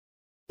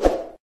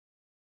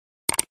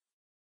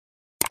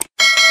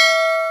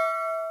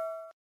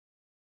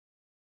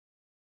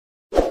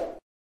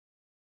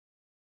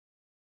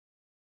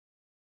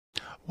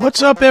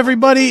What's up,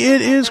 everybody?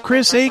 It is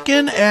Chris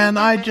Aiken, and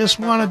I just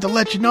wanted to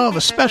let you know of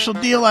a special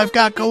deal I've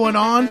got going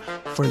on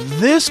for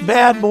this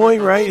bad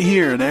boy right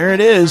here. There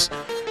it is.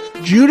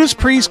 Judas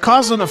Priest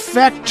Cause and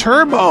Effect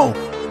Turbo.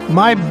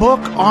 My book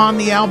on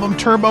the album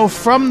Turbo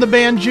from the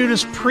band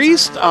Judas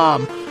Priest.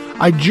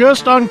 I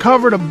just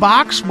uncovered a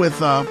box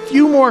with a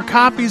few more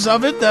copies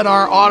of it that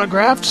are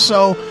autographed.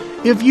 So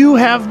if you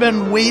have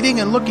been waiting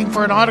and looking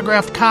for an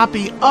autographed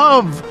copy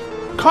of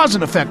Cause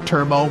and Effect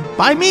Turbo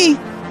by me,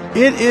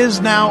 it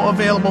is now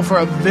available for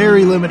a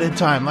very limited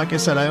time. Like I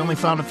said, I only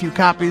found a few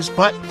copies,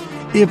 but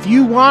if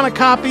you want a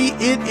copy,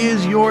 it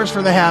is yours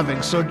for the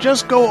having. So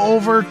just go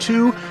over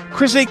to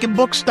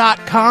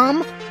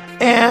chrisaikenbooks.com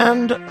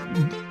and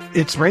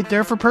it's right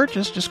there for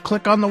purchase. Just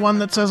click on the one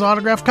that says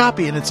autographed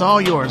copy and it's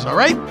all yours, all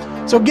right?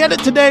 So get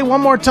it today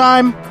one more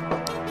time.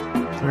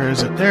 Where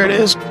is it? There it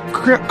is.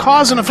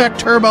 Cause and Effect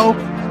Turbo,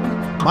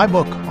 my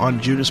book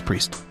on Judas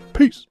Priest.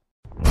 Peace.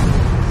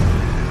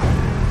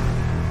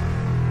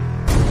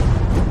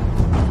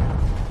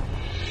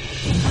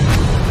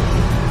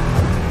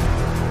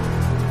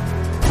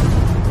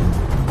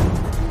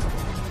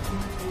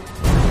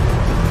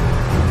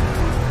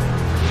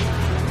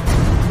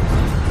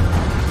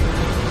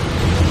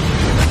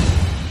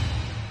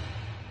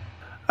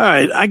 All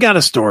right, I got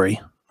a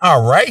story.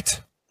 All right.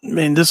 I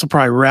mean, this will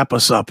probably wrap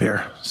us up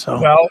here. So,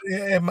 well,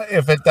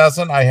 if it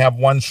doesn't, I have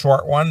one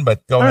short one,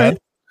 but go ahead.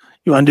 Right.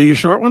 You want to do your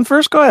short one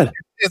first? Go ahead.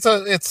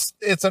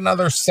 It's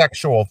another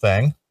sexual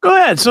thing. Go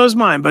ahead. So is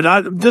mine,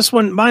 but this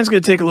one, mine's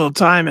going to take a little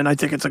time, and I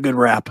think it's a good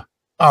wrap.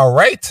 All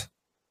right.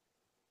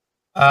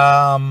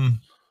 Let's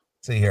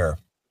see here.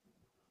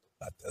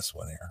 Got this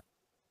one here.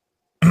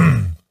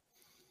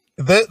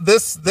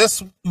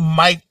 This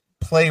might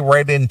play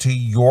right into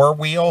your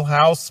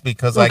wheelhouse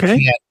because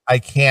okay. I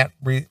can't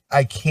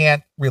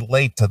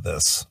relate to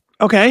this.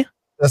 Okay.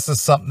 This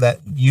is something that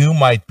you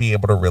might be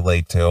able to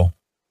relate to. All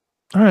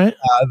right.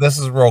 This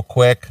is real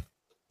quick.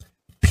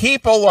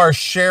 People are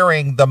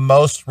sharing the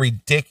most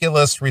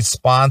ridiculous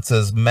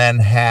responses men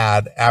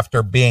had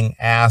after being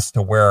asked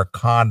to wear a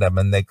condom,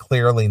 and they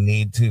clearly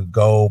need to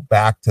go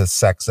back to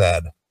sex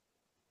ed.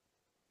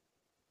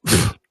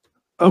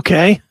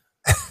 Okay.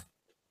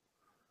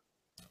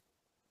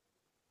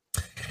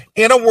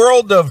 In a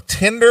world of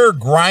Tinder,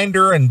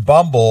 Grindr, and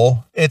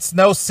Bumble, it's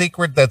no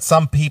secret that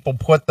some people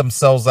put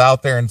themselves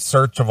out there in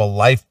search of a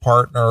life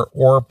partner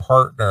or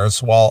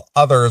partners, while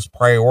others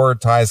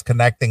prioritize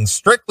connecting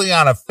strictly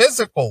on a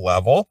physical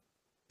level.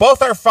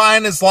 Both are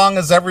fine as long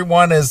as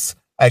everyone is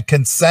a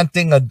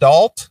consenting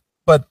adult,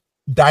 but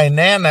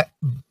dynamics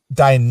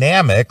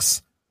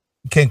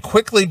can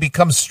quickly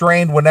become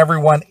strained when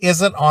everyone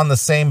isn't on the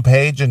same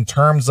page in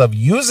terms of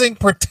using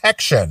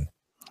protection.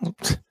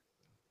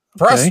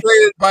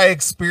 Frustrated by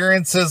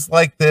experiences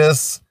like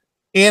this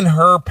in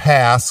her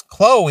past,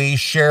 Chloe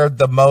shared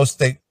the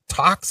most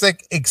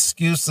toxic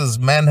excuses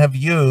men have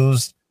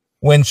used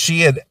when she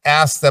had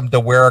asked them to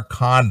wear a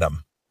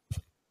condom.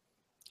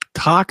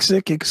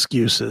 Toxic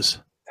excuses.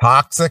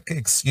 Toxic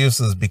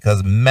excuses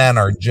because men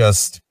are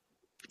just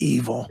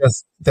evil.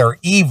 They're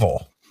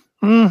evil.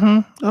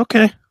 Mm-hmm.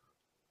 Okay.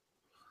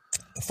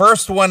 The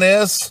first one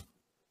is,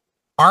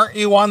 aren't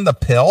you on the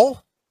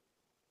pill?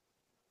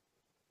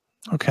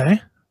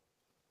 Okay.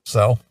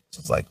 So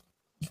it's like,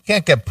 you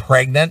can't get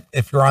pregnant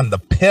if you're on the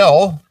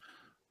pill.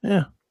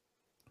 Yeah.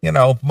 You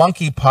know,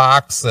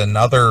 monkeypox and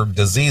other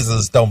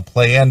diseases don't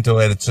play into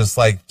it. It's just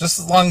like, just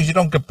as long as you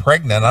don't get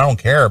pregnant, I don't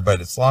care. But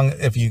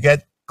if you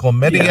get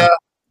chlamydia,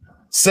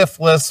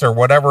 syphilis, or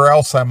whatever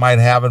else I might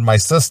have in my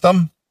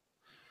system.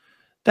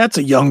 That's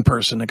a young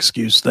person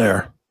excuse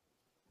there.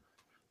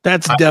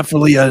 That's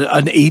definitely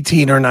an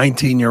 18 or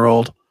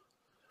 19-year-old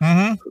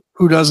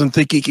who doesn't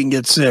think he can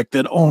get sick,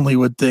 that only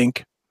would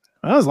think,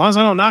 well, as long as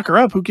I don't knock her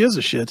up, who gives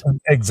a shit?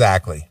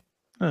 Exactly.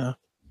 Yeah.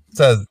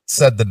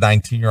 Said the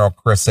 19-year-old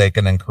Chris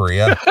Aiken in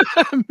Korea.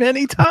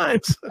 Many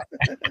times.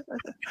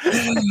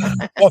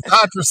 Well,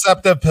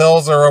 contraceptive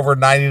pills are over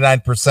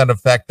 99%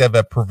 effective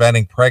at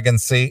preventing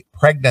pregnancy.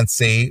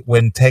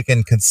 When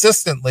taken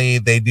consistently,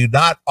 they do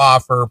not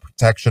offer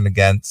protection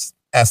against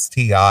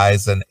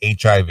STIs and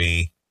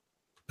HIV.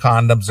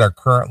 Condoms are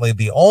currently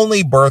the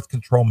only birth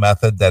control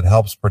method that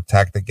helps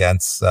protect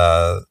against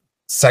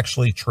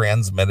sexually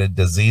transmitted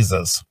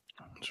diseases.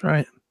 That's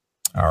right.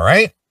 All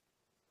right.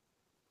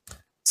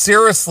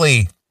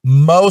 Seriously,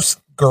 most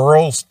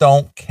girls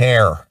don't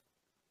care.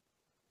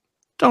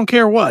 Don't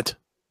care what?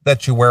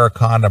 That you wear a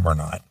condom or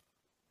not.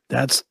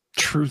 That's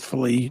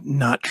truthfully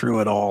not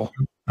true at all.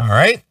 All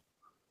right.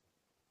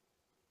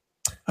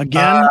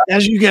 Again,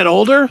 as you get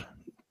older,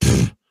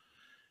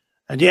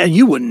 and yeah,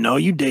 you wouldn't know.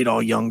 You date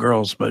all young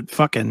girls, but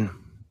fucking,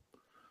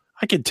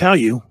 I can tell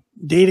you,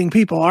 dating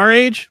people our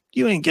age,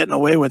 you ain't getting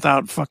away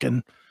without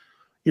fucking,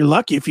 you're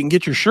lucky if you can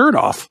get your shirt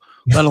off,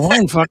 let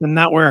alone fucking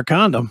not wear a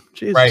condom.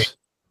 Jesus. Right.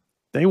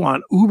 They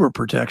want uber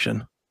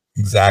protection.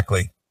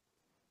 Exactly.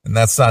 And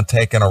that's not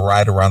taking a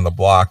ride around the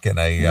block in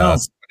a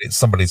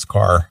somebody's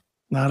car.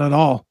 Not at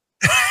all.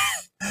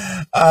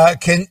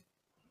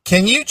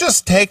 Can you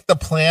just take the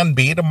plan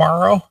B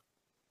tomorrow?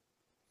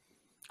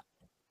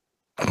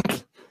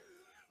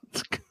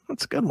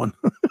 That's a good one.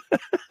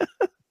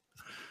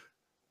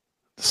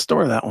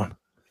 Store that one.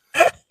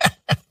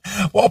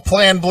 Well,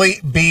 Plan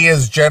B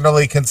is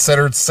generally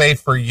considered safe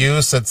for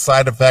use. Its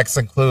side effects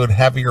include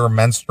heavier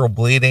menstrual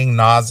bleeding,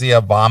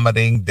 nausea,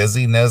 vomiting,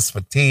 dizziness,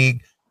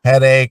 fatigue,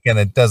 headache, and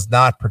it does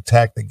not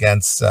protect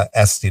against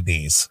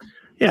STDs.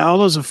 Yeah, all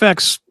those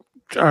effects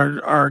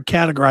are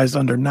categorized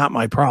under not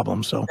my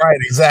problem. So right,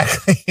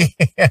 exactly.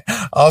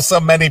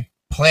 Also, many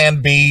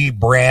Plan B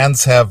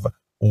brands have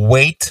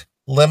weight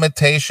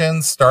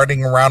limitations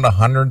starting around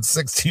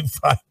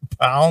 165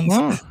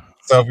 pounds.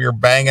 So if you're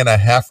banging a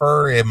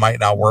heifer, it might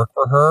not work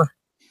for her.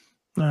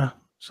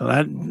 So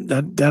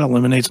that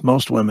eliminates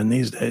most women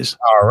these days.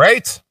 All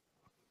right.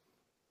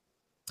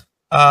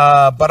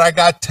 But I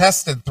got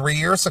tested 3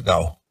 years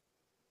ago.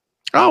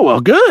 Oh,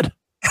 well, good.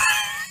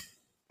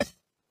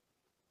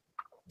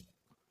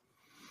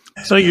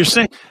 So you're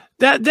saying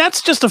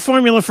that's just a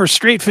formula for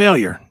straight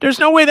failure. There's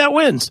no way that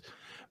wins.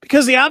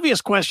 Because the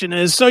obvious question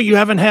is, so you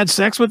haven't had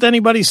sex with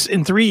anybody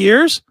in 3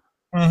 years?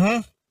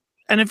 Mm-hmm.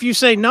 And if you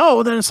say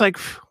no, then it's like,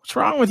 what's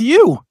wrong with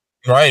you?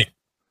 Right.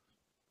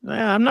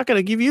 Yeah, I'm not going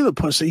to give you the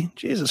pussy.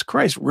 Jesus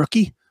Christ,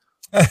 rookie.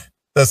 The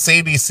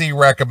CDC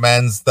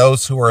recommends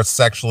those who are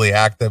sexually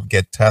active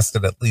get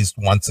tested at least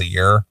once a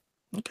year.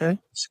 Okay.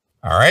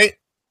 All right.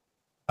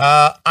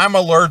 I'm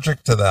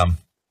allergic to them.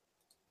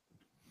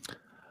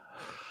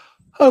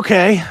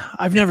 Okay.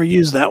 I've never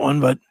used that one,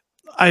 but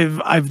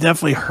I've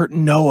definitely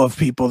know of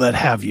people that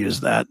have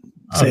used that.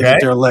 Say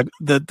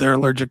that they're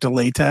allergic to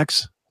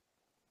latex.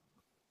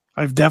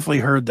 I've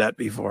definitely heard that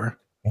before.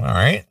 All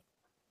right.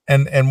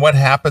 And what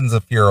happens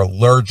if you're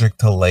allergic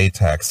to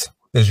latex?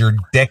 Does your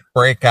dick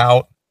break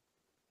out?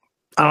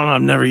 I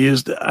don't know.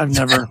 I've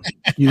never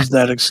used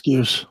that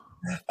excuse.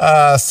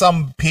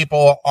 Some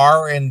people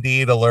are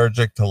indeed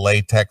allergic to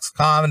latex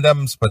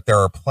condoms, but there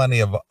are plenty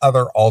of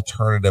other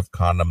alternative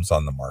condoms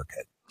on the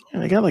market. Yeah,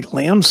 they got like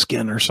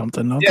lambskin or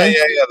something, don't they?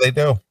 Yeah, they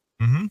do.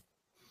 Mm-hmm.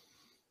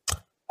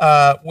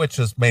 Which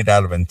is made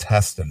out of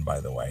intestine,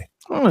 by the way.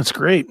 Oh, that's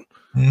great.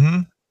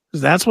 Mm-hmm.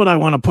 That's what I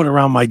want to put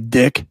around my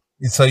dick.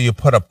 So you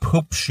put a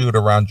poop chute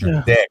around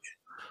your dick.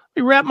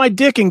 You wrap my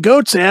dick in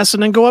goat's ass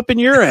and then go up in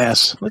your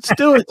ass. Let's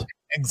do it.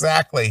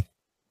 Exactly.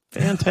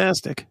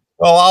 Fantastic.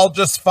 Well, I'll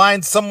just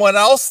find someone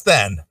else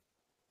then.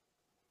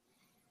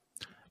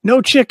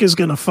 No chick is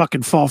going to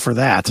fucking fall for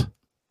that.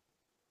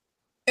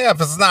 Yeah,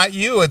 if it's not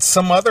you, it's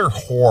some other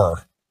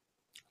whore.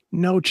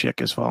 No chick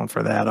is falling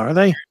for that, are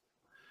they?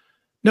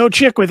 No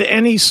chick with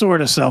any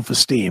sort of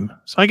self-esteem.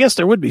 So I guess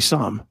there would be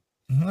some.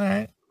 All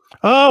right.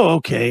 Oh,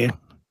 okay.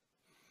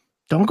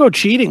 Don't go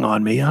cheating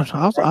on me.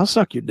 I'll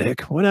suck your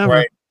dick. Whatever.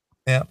 Right.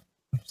 Yeah.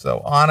 So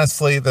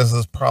honestly, this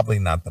is probably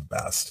not the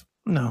best.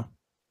 No.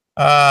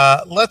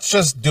 Let's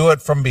just do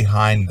it from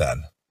behind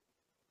then.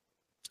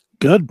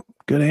 Good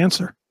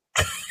answer.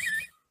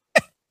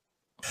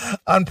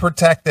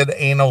 Unprotected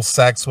anal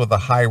sex with a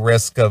high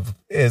risk of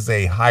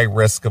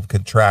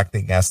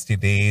contracting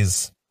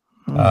STDs.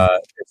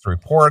 It's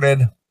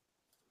reported.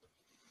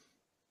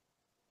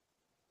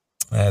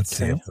 Let's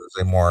see if there's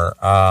any more.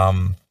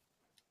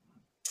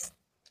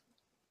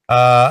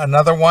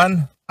 Another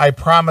one. I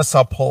promise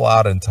I'll pull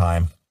out in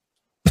time.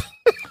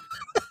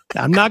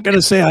 I'm not going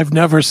to say I've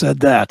never said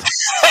that.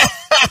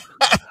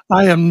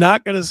 I am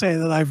not going to say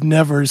that I've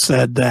never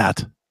said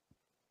that.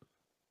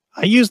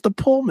 I use the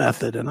pull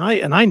method and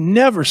I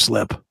never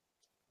slip.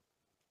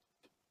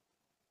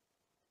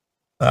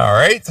 All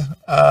right.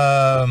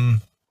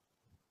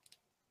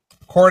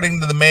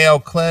 According to the Mayo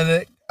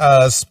Clinic,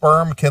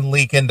 sperm can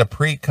leak into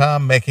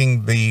pre-cum,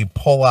 making the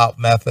pull-out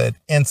method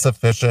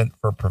insufficient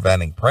for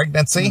preventing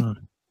pregnancy.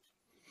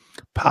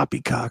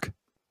 Poppycock.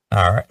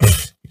 All right.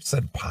 You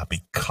said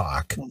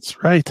poppycock.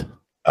 That's right.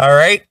 All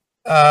right.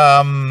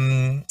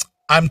 I'm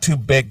too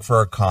big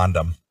for a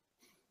condom.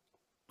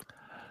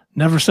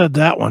 Never said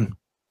that one.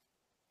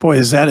 Boy,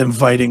 is that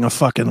inviting a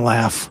fucking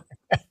laugh.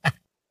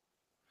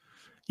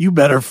 You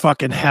better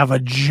fucking have a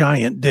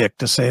giant dick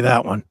to say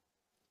that one.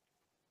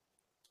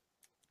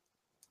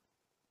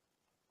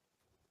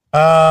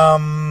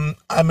 I'm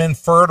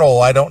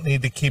infertile. I don't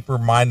need to keep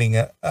reminding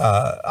it.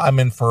 I'm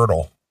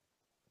infertile.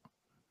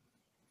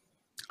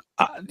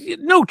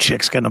 No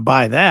chick's going to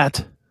buy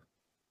that.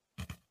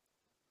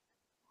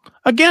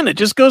 Again, it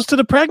just goes to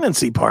the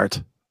pregnancy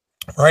part.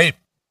 Right.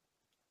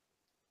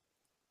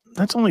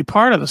 That's only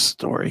part of the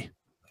story.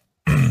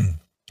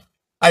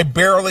 I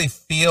barely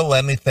feel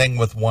anything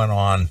with one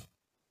on.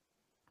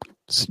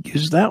 Just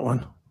use that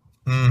one.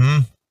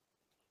 Mm-hmm.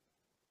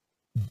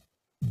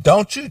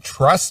 Don't you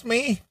trust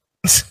me?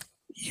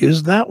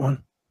 Use that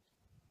one.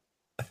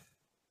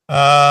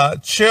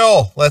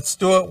 Chill. Let's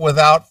do it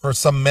without for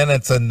some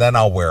minutes and then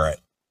I'll wear it.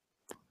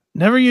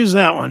 Never use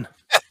that one.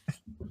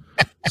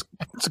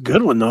 It's a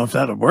good one though, if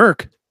that'll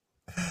work.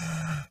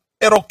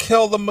 It'll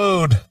kill the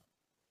mood.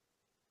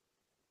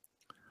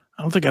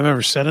 I don't think I've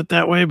ever said it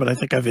that way, but I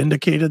think I've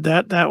indicated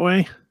that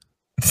way.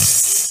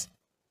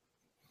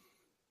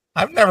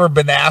 I've never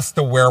been asked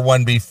to wear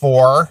one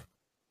before.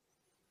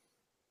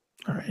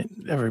 All right,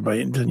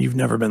 everybody, you've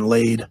never been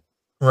laid.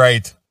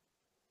 Right.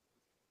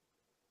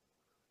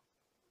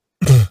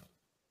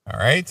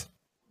 right.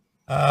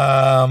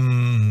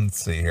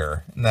 Let's see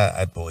here.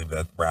 I believe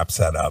that wraps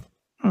that up.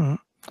 Well,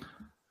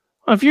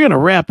 if you're going to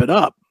wrap it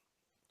up,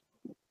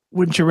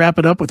 wouldn't you wrap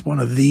it up with one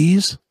of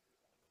these?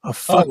 A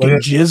fucking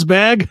jizz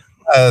bag?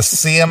 A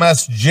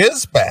CMS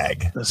jizz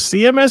bag. The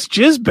CMS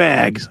jizz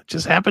bags.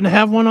 Just happen to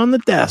have one on the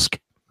desk.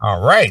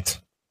 All right.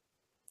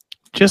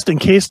 Just in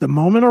case the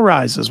moment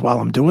arises while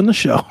I'm doing the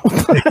show.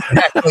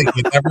 Exactly.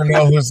 You never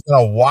know who's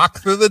going to walk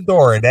through the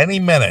door at any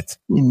minute.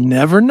 You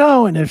never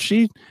know. And if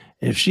she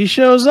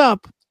shows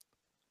up,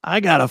 I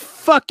got a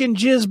fucking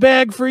jizz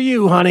bag for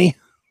you, honey.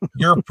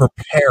 You're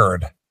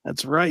prepared.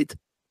 That's right.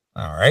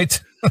 All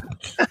right.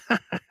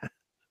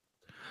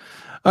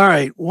 All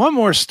right. One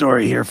more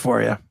story here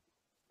for you.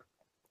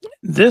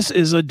 This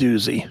is a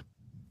doozy. Let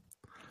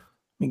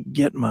me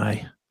get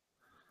my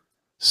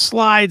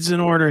slides in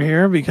order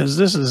here because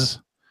this is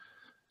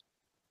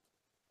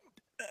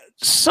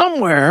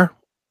somewhere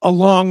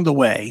along the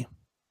way.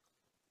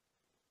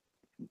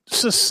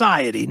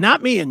 Society,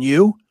 not me and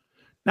you,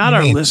 not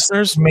our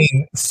listeners. I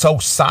mean,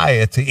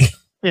 society.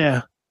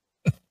 Yeah.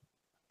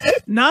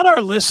 Not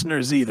our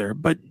listeners either,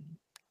 but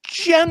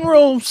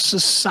general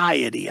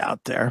society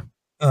out there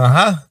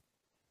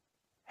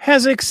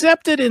has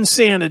accepted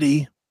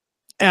insanity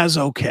as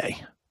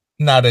okay.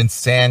 Not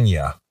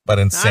insania, but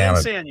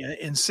insanity. Not insania,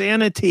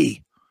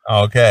 insanity.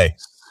 Okay.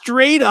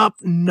 Straight up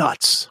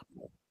nuts.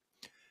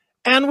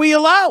 And we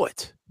allow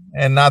it.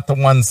 And not the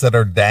ones that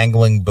are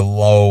dangling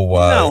below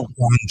Ron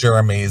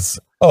Jeremy's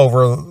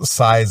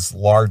oversized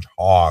large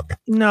hog.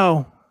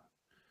 No.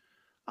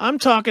 I'm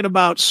talking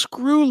about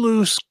screw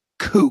loose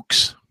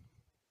kooks.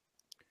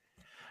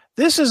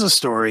 This is a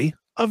story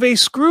of a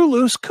screw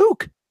loose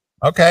kook.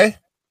 Okay.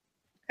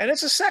 And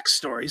it's a sex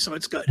story, so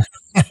it's good.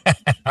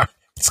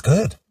 It's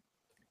good.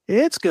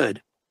 It's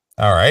good.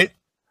 All right.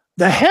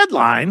 The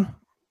headline.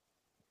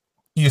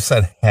 You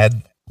said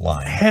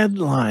headline.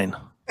 Headline.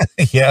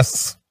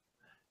 Yes.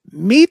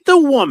 Meet the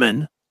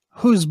woman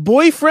whose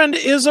boyfriend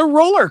is a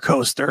roller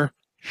coaster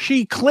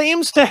she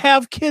claims to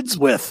have kids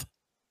with.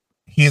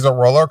 He's a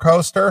roller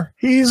coaster?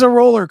 He's a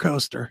roller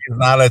coaster. He's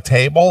not a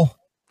table?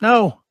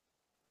 No.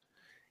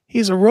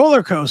 He's a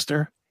roller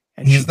coaster.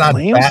 And he's not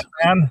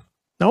Batman?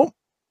 Nope.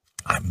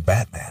 I'm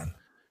Batman.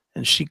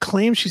 And she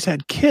claims she's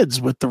had kids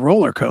with the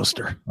roller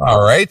coaster.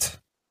 All right.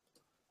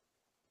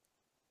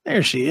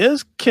 There she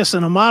is,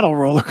 kissing a model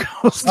roller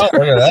coaster. Oh,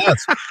 look at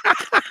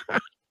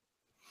that.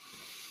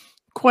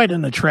 Quite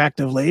an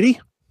attractive lady.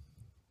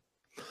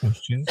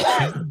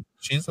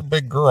 She's a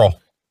big girl.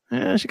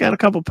 Yeah, she got a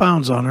couple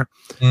pounds on her.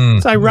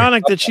 It's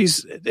ironic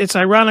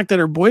that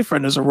her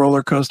boyfriend is a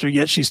roller coaster,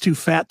 yet she's too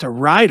fat to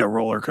ride a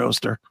roller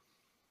coaster.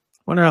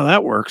 Wonder how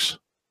that works.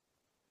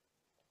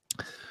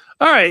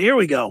 All right, here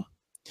we go.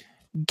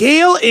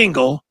 Gail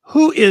Ingle,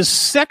 who is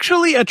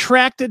sexually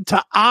attracted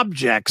to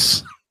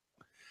objects,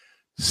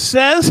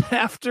 says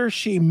after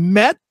she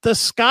met the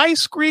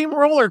Skyscream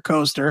roller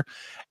coaster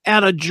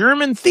at a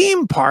German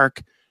theme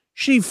park,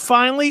 she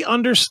finally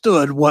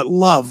understood what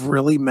love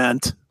really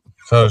meant.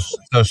 So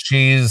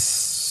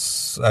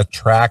she's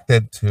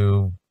attracted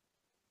to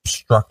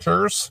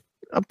structures?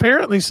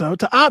 Apparently so.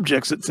 To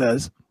objects, it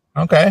says.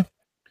 Okay.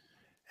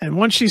 And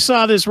once she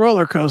saw this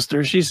roller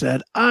coaster, she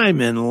said,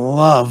 I'm in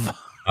love.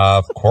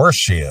 Of course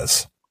she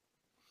is.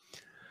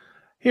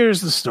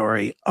 Here's the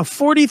story. A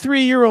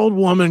 43-year-old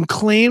woman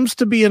claims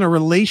to be in a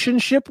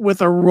relationship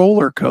with a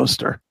roller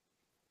coaster.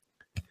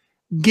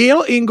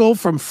 Gail Ingle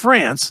from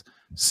France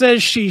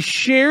says she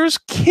shares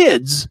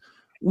kids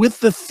with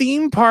the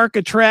theme park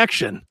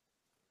attraction.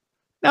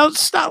 Now,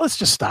 let's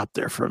just stop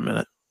there for a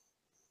minute.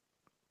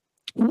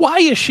 Why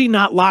is she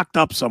not locked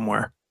up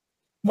somewhere?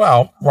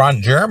 Well,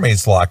 Ron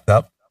Jeremy's locked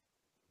up.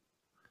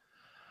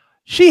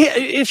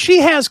 If she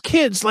has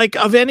kids like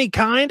of any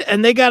kind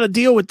and they got to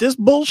deal with this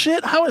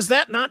bullshit, how is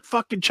that not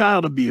fucking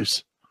child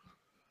abuse?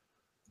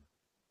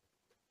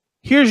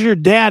 Here's your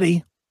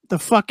daddy, the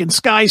fucking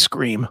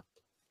Skyscream.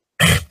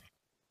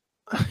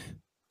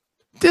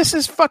 This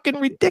is fucking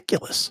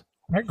ridiculous.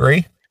 I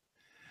agree.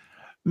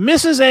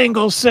 Mrs.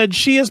 Engel said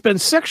she has been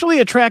sexually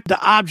attracted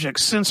to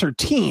objects since her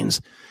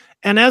teens,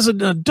 and as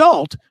an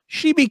adult,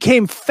 she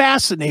became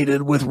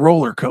fascinated with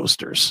roller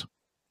coasters.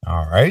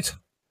 All right.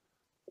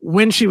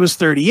 When she was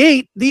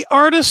 38,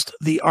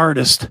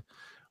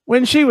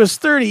 when she was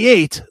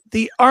 38,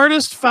 the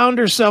artist found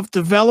herself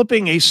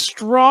developing a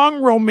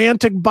strong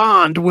romantic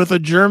bond with a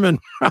German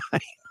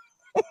ride.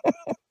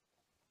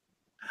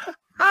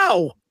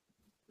 How?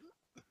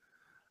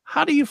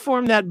 How do you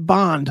form that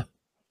bond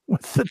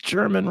with the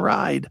German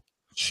ride?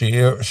 She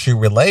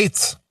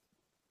relates.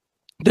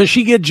 Does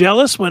she get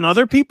jealous when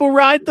other people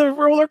ride the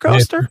roller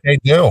coaster? They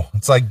do.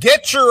 It's like,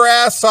 get your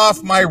ass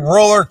off my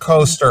roller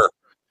coaster.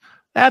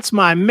 That's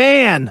my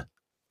man.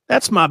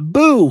 That's my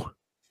boo.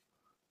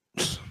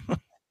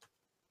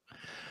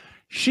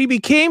 She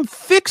became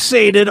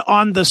fixated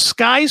on the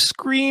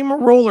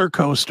Skyscream roller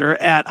coaster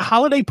at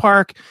Holiday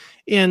Park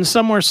in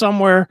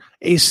somewhere,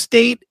 a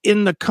state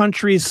in the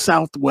country's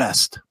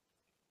southwest.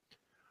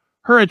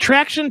 Her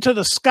attraction to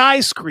the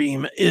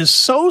Skyscream is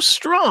so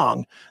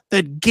strong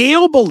that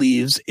Gail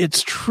believes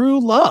it's true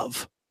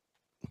love.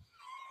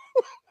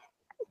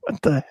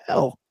 What the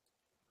hell?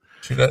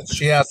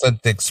 She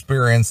hasn't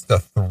experienced the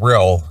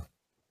thrill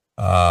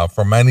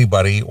from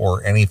anybody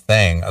or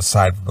anything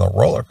aside from the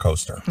roller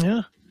coaster.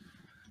 Yeah.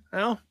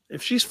 Well,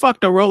 if she's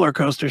fucked a roller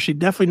coaster, she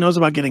definitely knows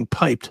about getting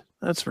piped.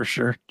 That's for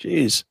sure.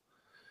 Jeez.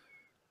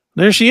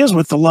 There she is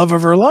with the love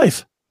of her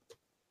life.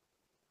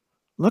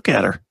 Look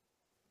at her.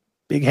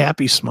 Big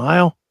happy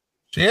smile.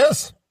 She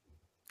is.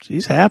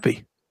 She's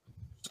happy.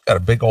 She's got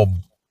a big old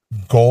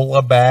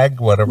Gola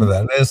bag, whatever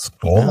that is.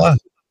 Gola? Yeah.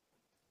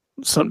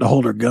 Something to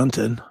hold her gun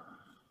in.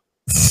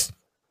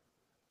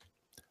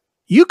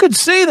 You could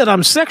say that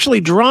I'm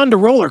sexually drawn to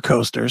roller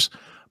coasters,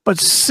 but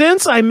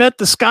since I met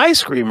the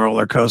Skyscream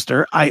roller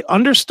coaster, I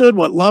understood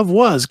what love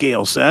was,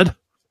 Gail said.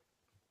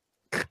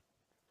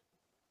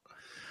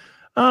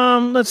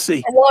 Let's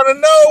see. I want to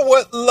know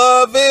what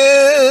love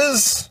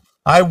is.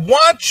 I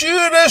want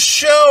you to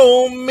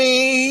show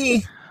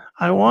me.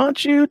 I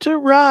want you to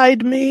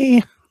ride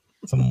me.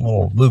 Some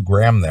little Lou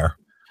Graham there.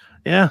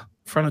 Yeah,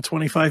 in front of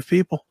 25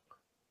 people.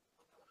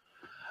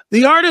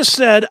 The artist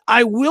said,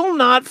 I will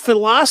not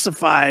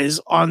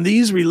philosophize on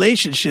these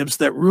relationships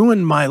that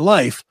ruined my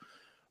life,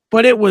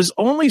 but it was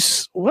only...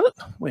 What?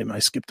 Wait a minute, I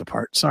skipped a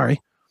part.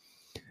 Sorry.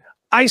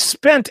 I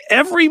spent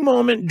every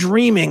moment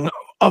dreaming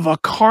of a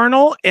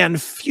carnal and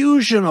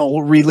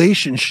fusional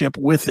relationship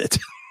with it.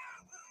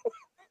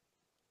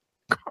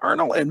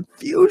 Carnal and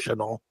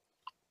fusional.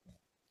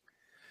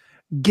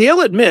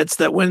 Gail admits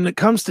that when it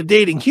comes to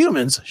dating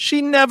humans,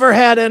 she never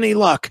had any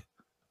luck.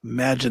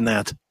 Imagine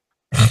that.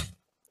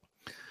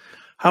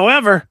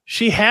 However,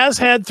 she has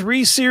had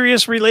 3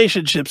 serious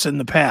relationships in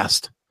the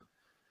past.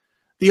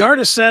 The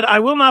artist said, I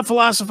will not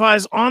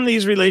philosophize on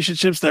these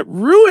relationships that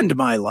ruined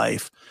my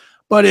life,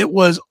 but it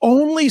was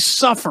only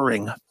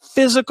suffering,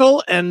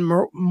 physical and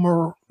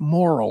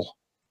moral.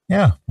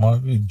 Yeah, well,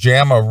 if you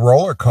jam a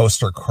roller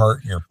coaster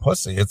cart in your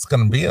pussy, it's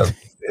gonna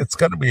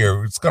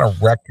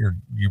wreck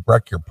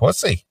your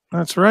pussy.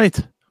 That's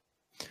right.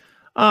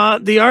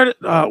 The art.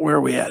 Where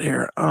are we at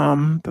here?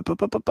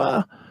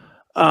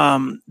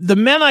 The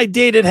men I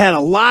dated had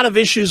a lot of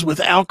issues with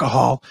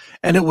alcohol,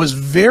 and it was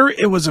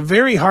a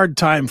very hard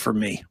time for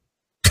me.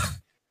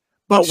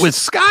 But with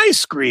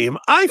Skyscream,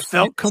 I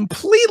felt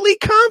completely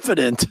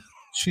confident.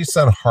 She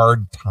said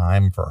hard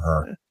time for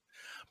her.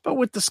 But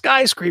with the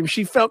Skyscream,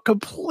 she felt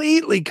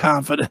completely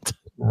confident.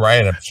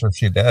 Right, I'm sure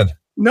she did.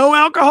 No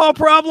alcohol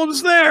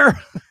problems there.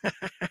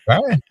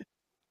 Right.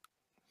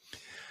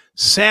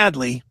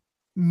 Sadly,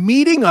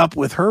 meeting up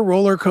with her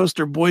roller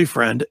coaster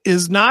boyfriend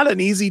is not an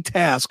easy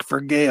task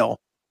for Gail.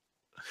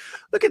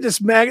 Look at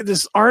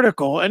this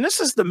article, and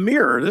this is the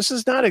Mirror. This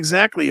is not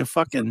exactly a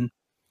fucking...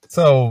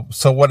 So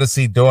what is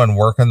he doing?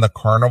 Working the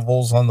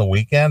carnivals on the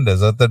weekend? Is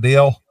that the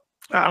deal?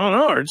 I don't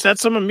know. Or it's at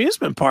some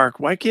amusement park.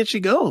 Why can't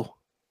she go?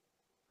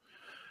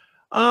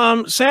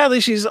 Sadly,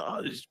 she's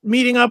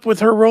meeting up with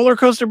her roller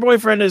coaster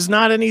boyfriend is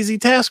not an easy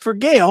task for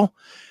Gail,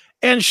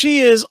 and she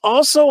is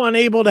also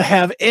unable to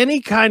have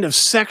any kind of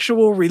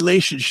sexual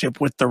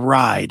relationship with the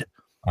ride.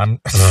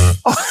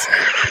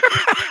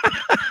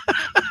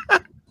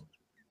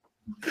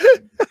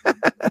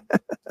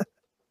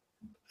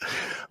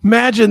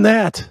 Imagine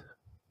that.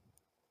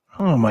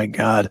 Oh my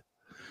God.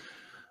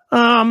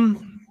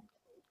 Some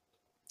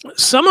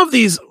of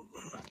these,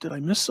 did I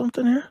miss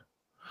something here?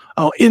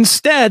 Oh,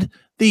 instead,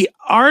 the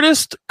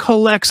artist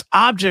collects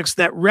objects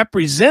that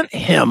represent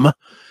him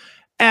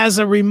as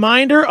a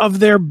reminder of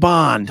their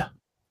bond.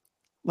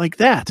 Like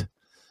that.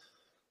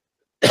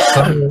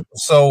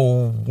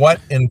 So what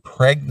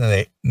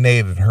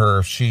impregnated her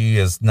if she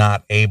is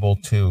not able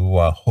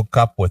to hook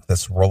up with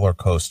this roller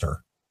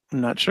coaster?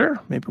 I'm not sure.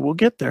 Maybe we'll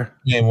get there.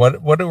 Yeah,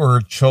 what do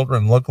her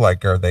children look like?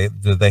 Do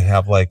they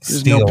have like There's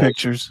steel no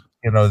pictures?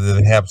 Do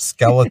they have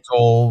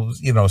skeletal,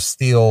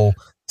 steel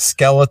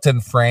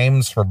skeleton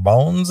frames for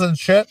bones and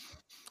shit?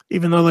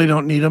 Even though they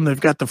don't need them,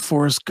 they've got the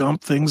Forrest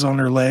Gump things on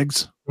her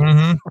legs.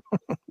 Mm-hmm.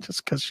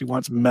 Just because she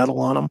wants metal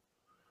on them.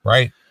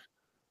 Right.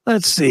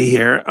 Let's see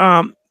here.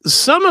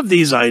 Some of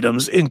these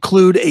items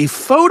include a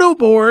photo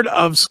board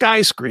of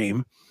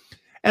Skyscream,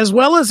 as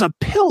well as a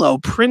pillow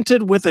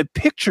printed with a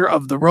picture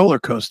of the roller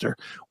coaster,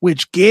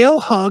 which Gail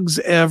hugs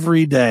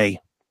every day.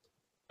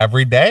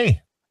 Every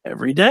day?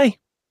 Every day.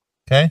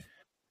 Okay.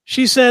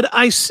 She said,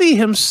 I see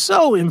him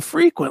so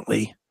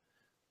infrequently.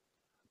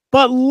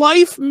 But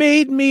life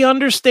made me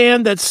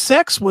understand that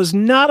sex was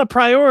not a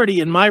priority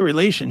in my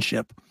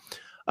relationship,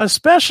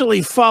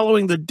 especially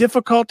following the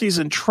difficulties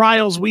and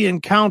trials we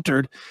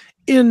encountered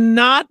in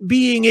not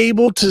being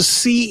able to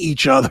see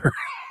each other.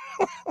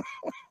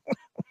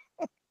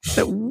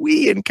 That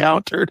we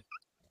encountered.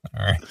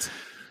 All right.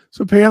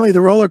 So apparently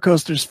the roller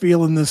coaster's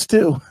feeling this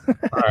too.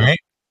 All right.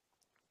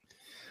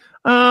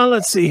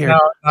 Let's see here. Now,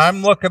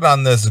 I'm looking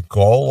on this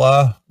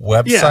Gola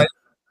website. Yeah.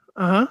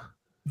 Uh-huh.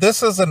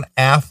 This is an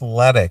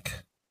athletic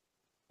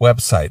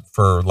website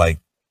for like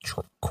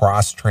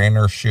cross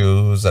trainer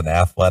shoes and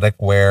athletic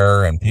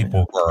wear and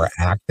people who are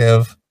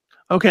active.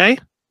 Okay.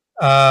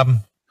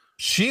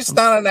 She's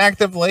not an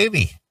active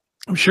lady.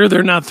 I'm sure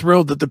they're not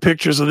thrilled that the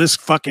pictures of this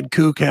fucking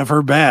kook have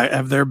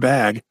their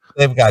bag.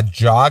 They've got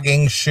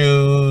jogging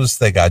shoes.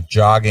 They got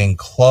jogging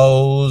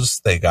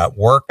clothes. They got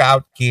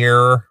workout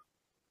gear.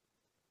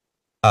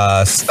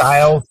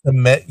 Styles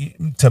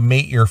to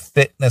meet your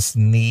fitness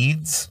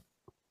needs.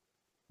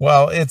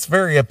 Well, it's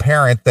very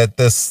apparent that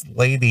this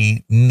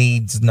lady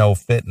needs no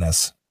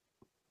fitness.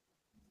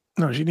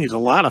 No, she needs a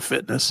lot of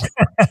fitness.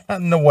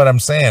 No, what I'm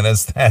saying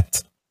is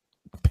that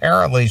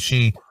apparently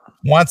she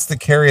wants to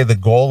carry the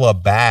Gola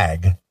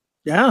bag.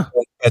 Yeah.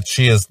 But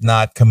she is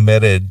not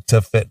committed to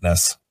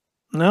fitness.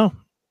 No,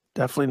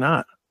 definitely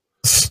not.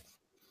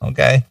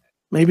 Okay.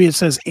 Maybe it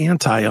says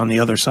anti on the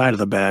other side of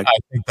the bag. I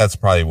think that's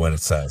probably what it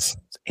says.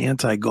 It's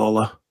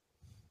anti-Gola.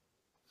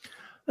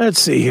 Let's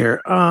see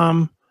here.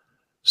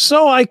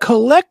 So I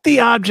collect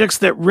the objects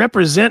that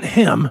represent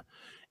him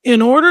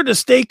in order to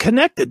stay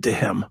connected to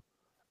him.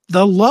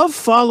 The love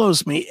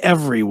follows me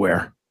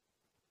everywhere.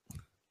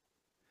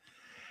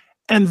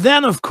 And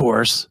then, of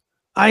course,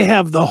 I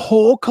have the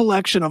whole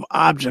collection of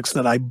objects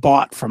that I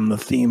bought from the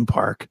theme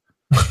park.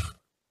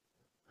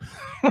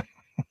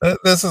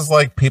 This is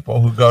like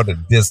people who go to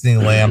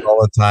Disneyland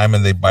all the time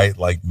and they buy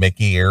like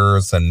Mickey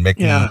ears and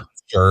Mickey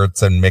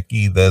shirts and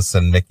Mickey this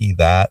and Mickey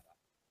that.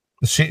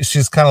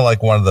 She's kind of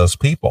like one of those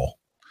people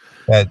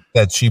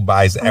that she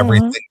buys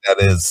everything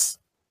that is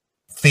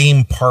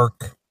theme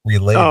park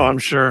related. Oh, I'm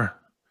sure.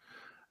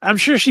 I'm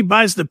sure she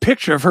buys the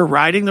picture of her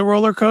riding the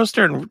roller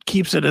coaster and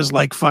keeps it as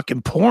like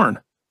fucking porn.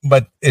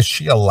 But is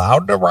she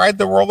allowed to ride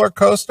the roller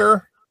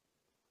coaster?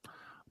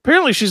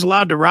 Apparently she's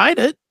allowed to ride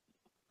it.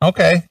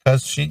 Okay,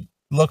 because she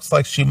looks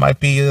like she might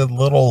be a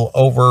little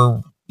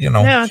over,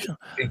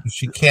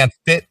 she can't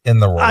fit in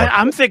the roller coaster.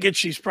 I'm thinking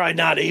she's probably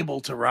not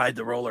able to ride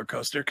the roller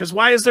coaster because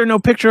why is there no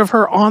picture of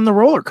her on the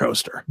roller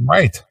coaster?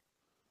 Right.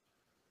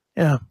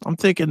 Yeah, I'm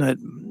thinking that,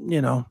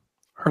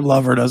 her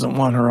lover doesn't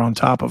want her on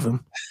top of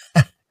him.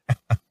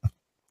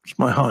 It's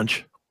my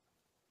hunch.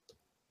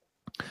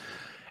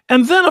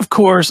 And then, of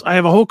course, I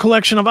have a whole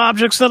collection of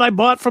objects that I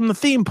bought from the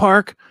theme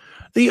park.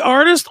 The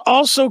artist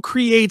also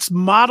creates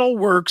model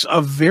works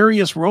of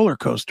various roller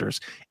coasters,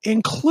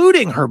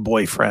 including her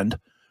boyfriend,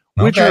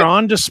 which are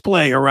on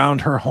display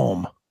around her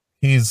home.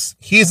 He's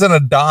an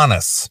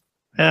Adonis.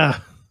 Yeah.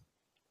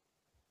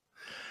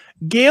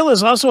 Gail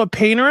is also a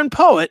painter and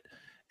poet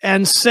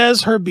and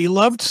says her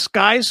beloved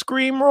Sky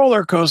Scream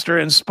roller coaster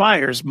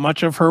inspires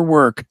much of her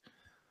work.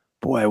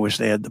 Boy, I wish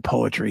they had the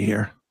poetry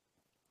here.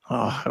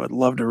 Oh, I would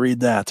love to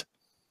read that.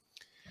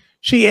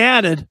 She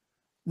added,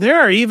 there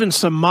are even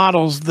some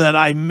models that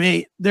I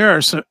made.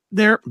 Try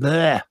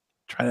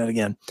that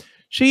again.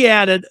 She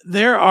added,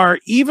 there are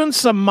even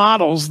some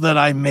models that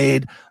I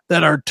made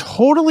that are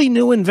totally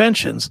new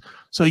inventions.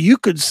 So you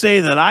could say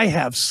that I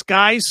have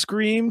Sky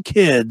Scream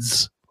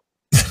kids.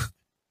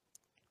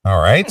 All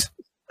right.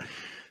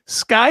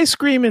 Sky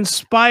Scream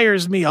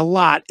inspires me a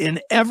lot in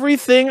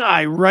everything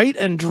I write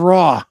and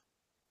draw.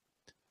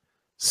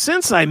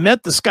 Since I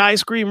met the Sky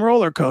Scream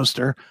roller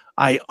coaster,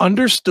 I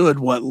understood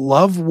what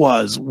love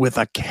was with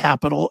a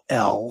capital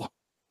L.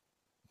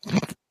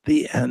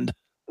 The end.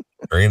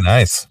 Very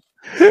nice.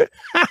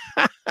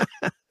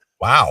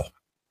 Wow.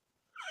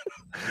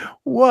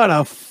 What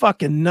a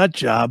fucking nut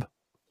job.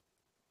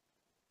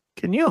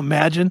 Can you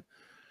imagine? Can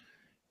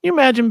you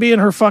imagine being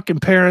her fucking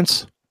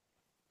parents?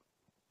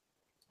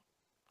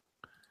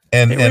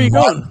 And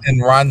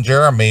Ron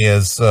Jeremy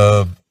is,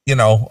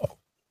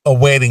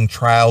 awaiting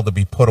trial to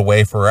be put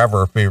away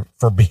forever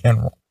for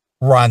being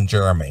Ron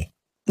Jeremy.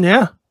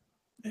 Yeah,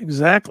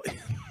 exactly.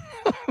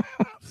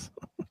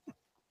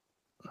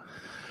 All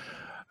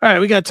right,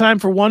 we got time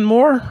for one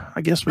more.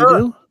 I guess we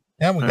do.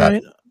 Yeah,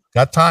 we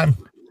got time.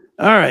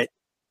 All right.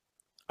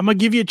 I'm going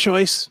to give you a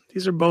choice.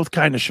 These are both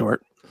kind of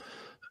short.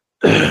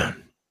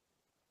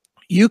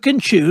 You can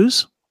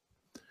choose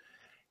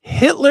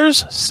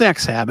Hitler's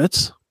sex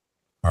habits.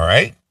 All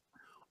right.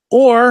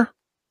 Or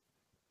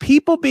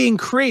people being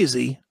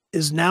crazy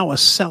is now a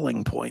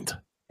selling point.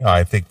 Oh,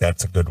 I think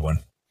that's a good one.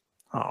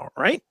 All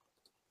right.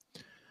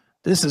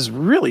 This is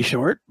really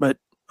short, but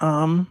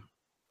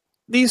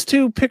these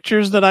two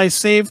pictures that I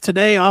saved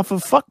today off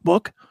of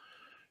Fuckbook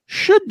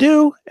should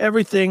do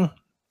everything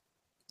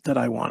that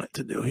I want it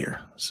to do here.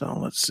 So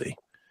let's see.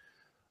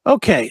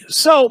 Okay,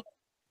 so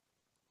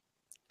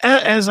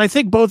as I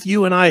think both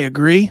you and I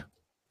agree,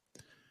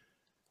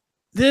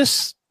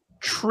 this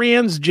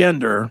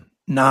transgender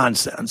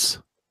nonsense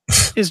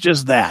is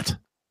just that.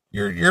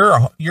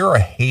 You're a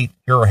hate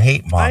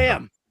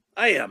monger.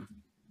 I am.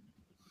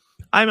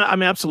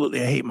 I'm absolutely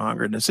a hate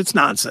monger in this. It's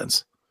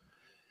nonsense.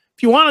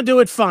 If you want to do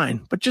it,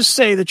 fine, but just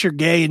say that you're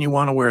gay and you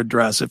want to wear a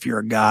dress if you're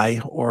a guy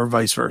or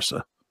vice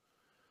versa.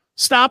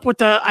 Stop with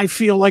the I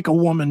feel like a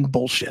woman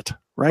bullshit,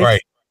 right?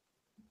 Right.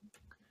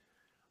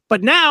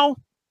 But now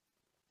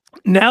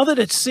that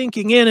it's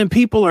sinking in and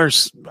people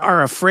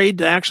are afraid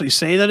to actually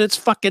say that it's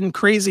fucking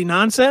crazy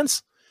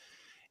nonsense,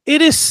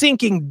 it is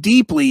sinking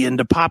deeply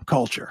into pop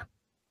culture.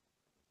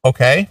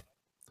 Okay.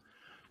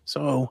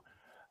 So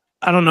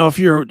I don't know if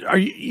you're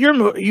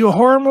a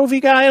horror movie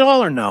guy at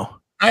all or no?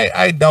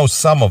 I know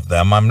some of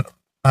them.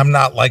 I'm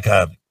not like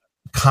a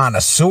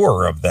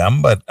connoisseur of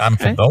them, but I'm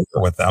familiar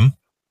with them.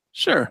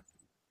 Sure.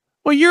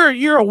 Well,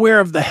 you're aware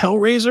of the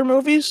Hellraiser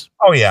movies?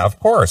 Oh yeah, of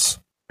course.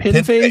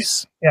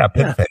 Pinface? Yeah,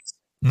 Pinface.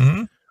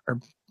 Mm-hmm.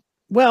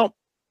 Well,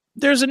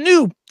 there's a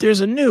new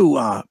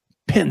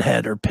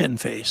Pinhead or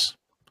Pinface.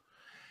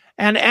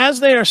 And as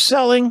they are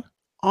selling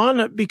on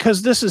it,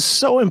 because this is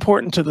so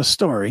important to the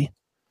story,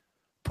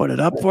 put it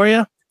up for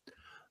you.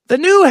 The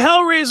new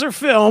Hellraiser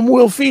film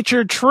will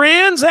feature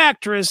trans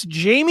actress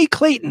Jamie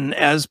Clayton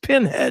as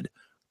Pinhead,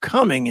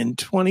 coming in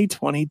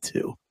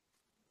 2022.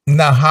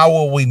 Now, how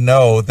will we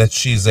know that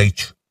she's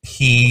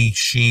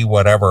she,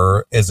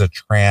 whatever, is a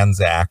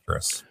trans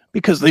actress?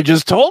 Because they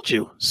just told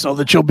you, so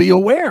that you'll be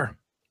aware.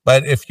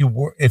 But if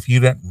you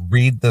didn't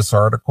read this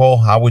article,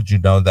 how would you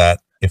know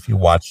that if you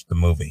watched the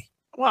movie?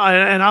 Well,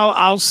 and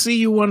I'll see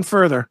you one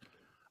further.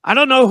 I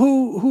don't know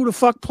who the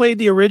fuck played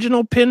the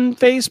original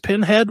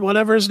Pinhead,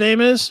 whatever his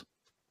name is.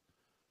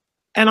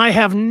 And I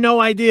have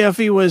no idea if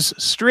he was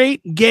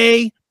straight,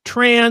 gay,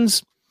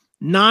 trans,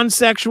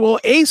 non-sexual,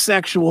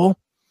 asexual,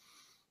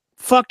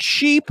 fucked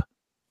sheep,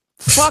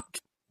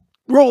 fucked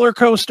roller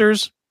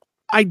coasters.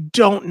 I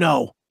don't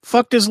know.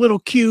 Fucked his little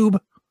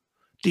cube.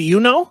 Do you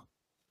know?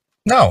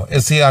 No.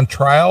 Is he on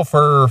trial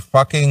for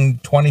fucking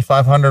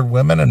 2,500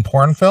 women in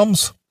porn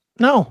films?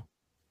 No.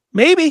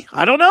 Maybe.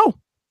 I don't know.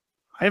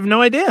 I have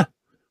no idea.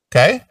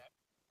 Okay.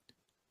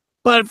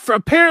 But for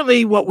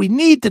apparently what we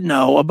need to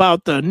know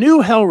about the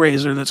new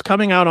Hellraiser that's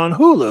coming out on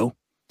Hulu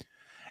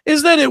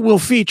is that it will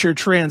feature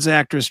trans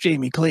actress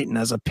Jamie Clayton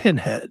as a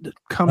Pinhead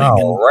coming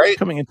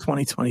in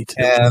 2022.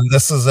 And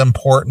this is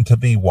important to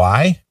me.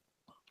 Why?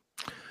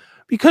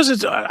 Because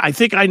it's, I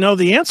think I know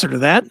the answer to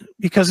that,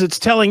 because it's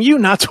telling you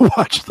not to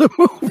watch the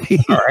movie.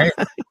 All right.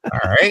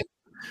 All right.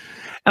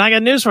 And I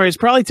got news for you. It's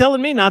probably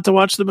telling me not to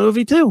watch the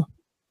movie too.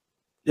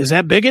 Is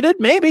that bigoted?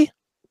 Maybe.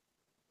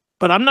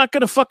 But I'm not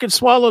going to fucking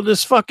swallow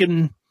this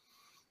fucking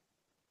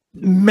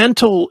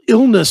mental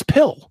illness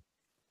pill.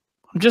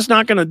 I'm just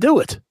not going to do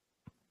it.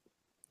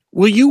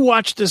 Will you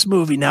watch this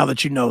movie now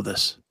that you know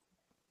this?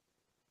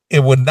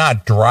 It would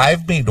not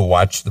drive me to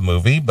watch the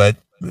movie, but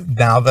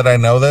now that I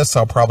know this,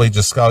 I'll probably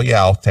just go,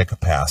 yeah, I'll take a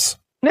pass.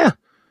 Yeah.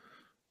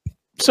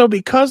 So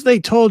because they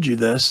told you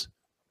this,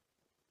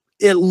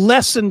 it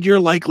lessened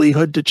your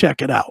likelihood to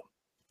check it out.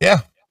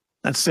 Yeah.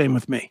 That's the same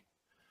with me.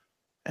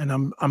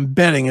 And I'm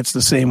betting it's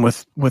the same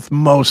with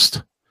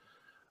most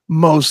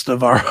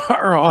of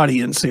our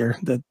audience here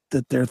that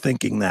they're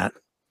thinking that.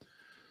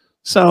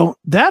 So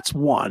that's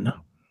one.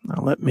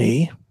 Now let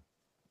me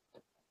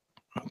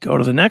go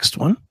to the next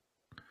one.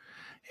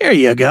 Here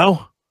you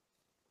go.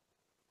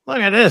 Look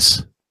at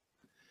this.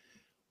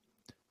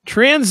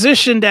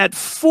 Transitioned at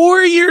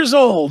 4 years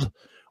old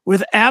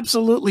with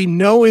absolutely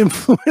no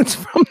influence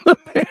from the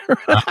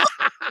parents.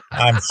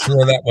 I'm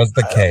sure that was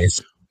the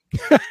case.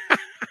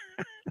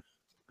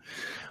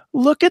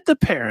 Look at the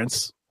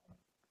parents.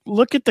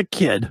 Look at the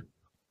kid.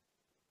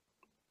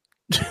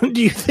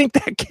 Do you think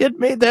that kid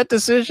made that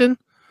decision?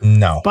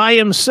 No. By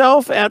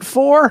himself at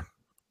 4?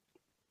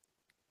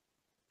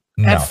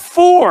 No. At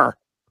 4?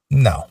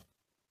 No.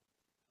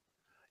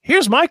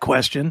 Here's my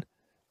question.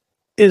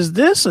 Is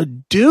this a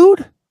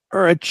dude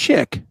or a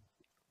chick?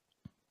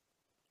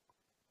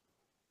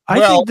 I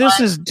think this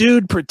is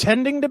dude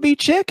pretending to be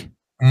chick.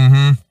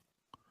 Mm-hmm.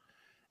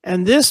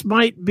 And this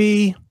might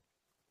be,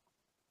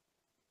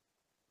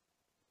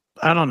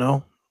 I don't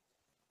know,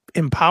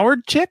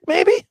 empowered chick,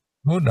 maybe?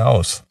 Who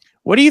knows?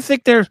 What do you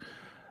think they're...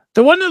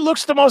 The one that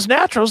looks the most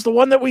natural is the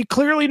one that we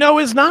clearly know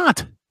is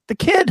not. The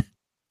kid.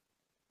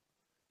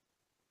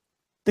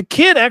 The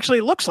kid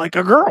actually looks like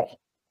a girl.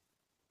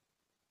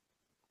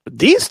 But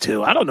these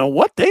two, I don't know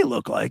what they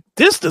look like.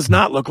 This does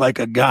not look like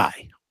a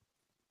guy.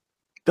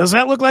 Does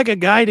that look like a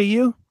guy to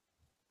you?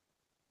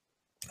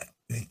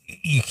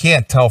 You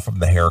can't tell from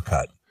the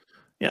haircut.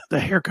 Yeah,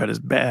 the haircut is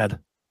bad.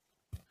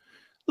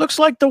 Looks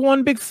like the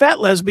one big fat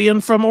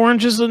lesbian from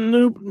Orange is the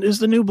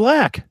New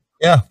Black.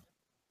 Yeah.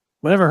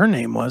 Whatever her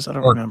name was. I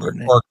don't remember her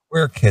name. Or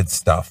queer kid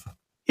stuff.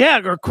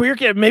 Yeah, or queer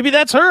kid. Maybe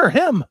that's her,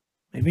 him.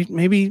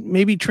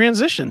 Maybe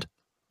transitioned.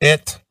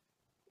 It.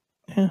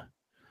 Yeah.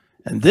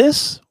 And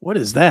this, what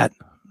is that?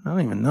 I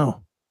don't even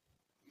know.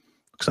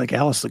 Looks like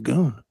Alice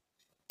Lagoon.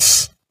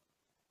 The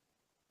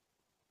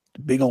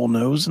big old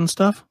nose and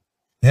stuff.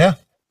 Yeah.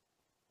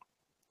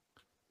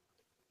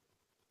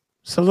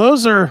 So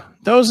those are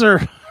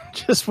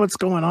just what's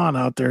going on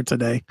out there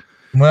today.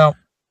 Well,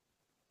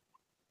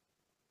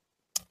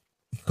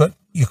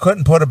 you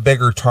couldn't put a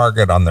bigger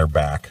target on their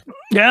back.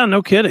 Yeah,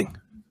 no kidding.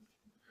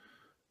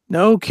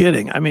 No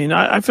kidding. I mean,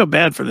 I feel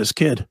bad for this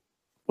kid.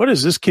 What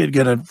is this kid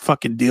going to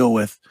fucking deal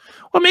with?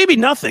 Well, maybe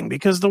nothing,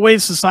 because the way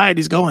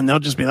society's going, they'll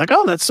just be like,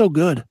 oh, that's so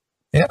good.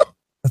 Yeah,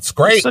 that's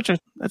great.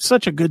 That's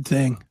such a good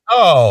thing.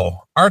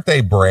 Oh, aren't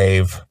they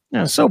brave?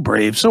 Yeah, so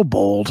brave, so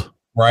bold.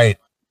 Right.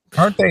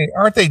 Aren't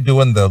they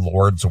doing the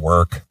Lord's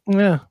work?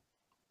 Yeah.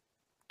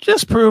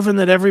 Just proving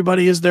that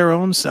everybody is their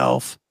own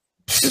self.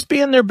 Just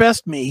being their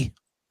best me.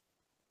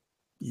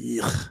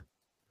 Ugh.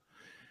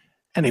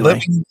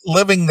 Anyway.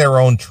 Living their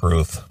own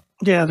truth.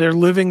 Yeah, they're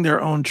living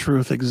their own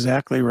truth.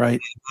 Exactly right.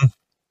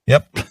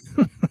 Yep.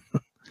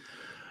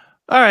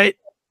 All right.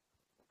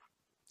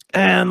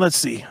 And let's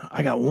see.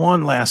 I got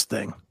one last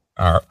thing.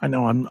 All right. I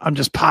know I'm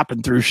just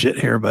popping through shit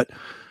here, but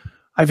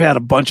I've had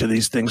a bunch of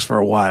these things for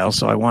a while,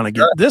 so I want to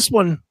get this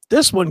one.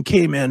 This one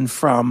came in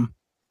from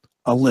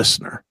a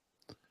listener.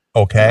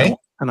 Okay.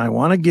 And I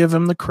want to give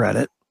him the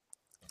credit.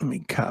 Let me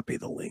copy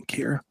the link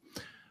here.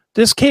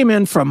 This came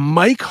in from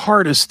Mike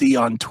Hardesty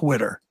on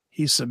Twitter.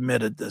 He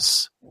submitted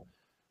this.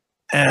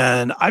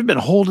 And I've been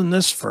holding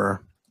this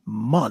for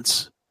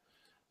months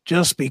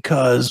just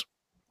because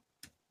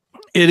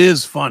it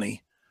is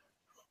funny.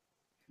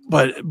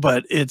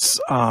 But it's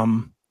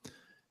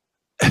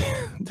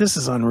this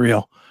is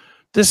unreal.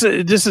 This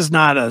is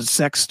not a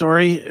sex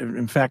story.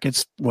 In fact,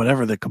 it's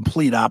whatever the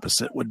complete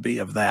opposite would be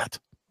of that.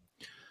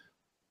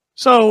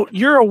 So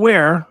you're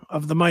aware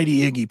of the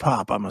mighty Iggy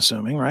Pop, I'm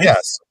assuming, right?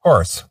 Yes, of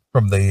course,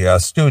 from the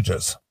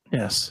Stooges.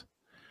 Yes.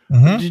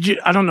 Mm-hmm.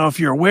 I don't know if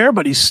you're aware,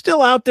 but he's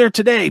still out there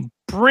today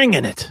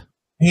bringing it.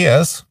 He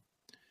is.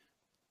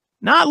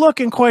 Not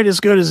looking quite as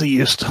good as he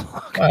used to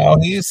look. Well,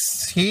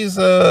 he's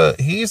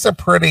a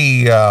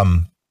pretty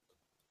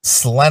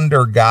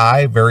slender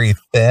guy, very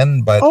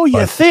thin, but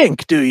you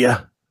think, do you?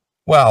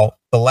 Well,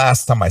 the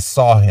last time I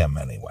saw him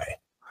anyway.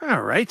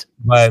 All right.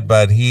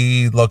 But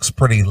he looks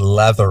pretty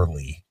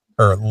leathery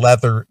or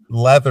leather.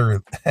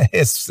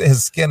 His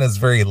skin is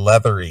very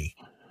leathery.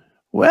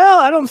 Well,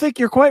 I don't think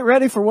you're quite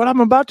ready for what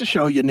I'm about to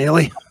show you,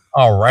 Neely.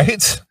 All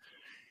right.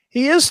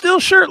 He is still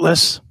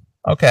shirtless.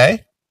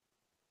 Okay.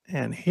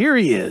 And here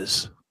he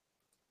is.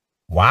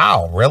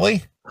 Wow,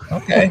 really?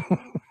 Okay. All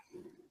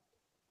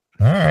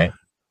right.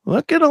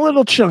 Looking a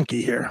little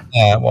chunky here.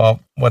 Yeah, well,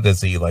 what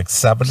is he, like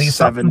 70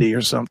 something?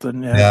 Or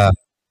something. Yeah.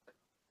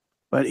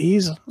 But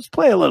let's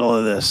play a little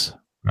of this.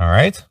 All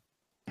right.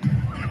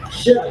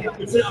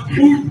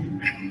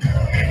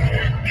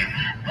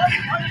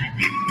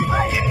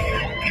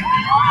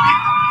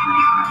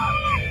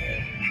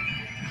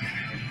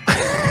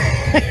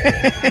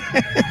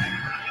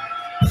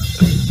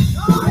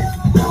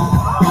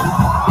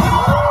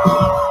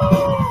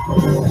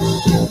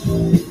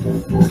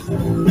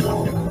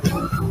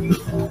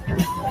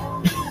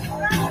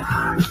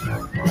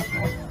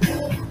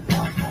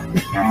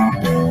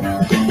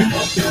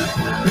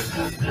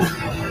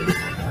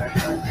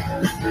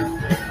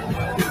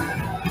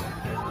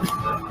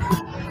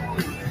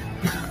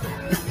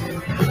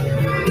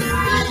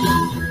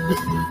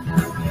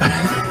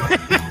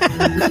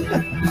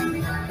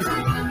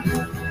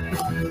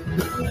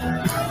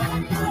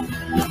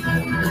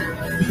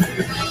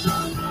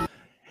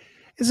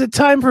 Is it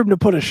time for him to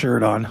put a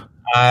shirt on?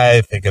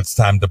 I think it's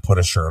time to put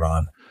a shirt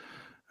on.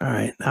 All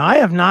right. Now,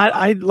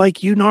 I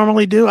like you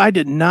normally do, I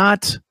did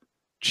not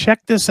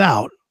check this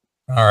out.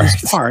 All right.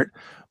 This part,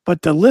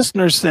 but the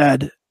listener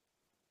said,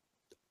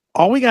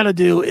 all we got to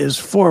do is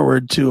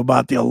forward to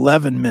about the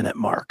 11-minute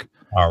mark.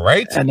 All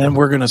right. And then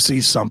we're going to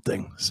see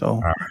something.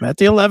 So I'm at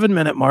the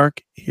 11-minute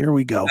mark. Here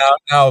we go.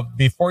 Now,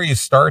 before you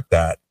start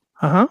that,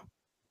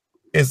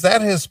 is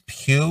that his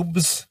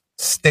pubes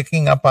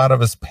sticking up out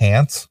of his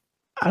pants?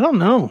 I don't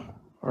know.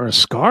 Or a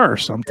scar or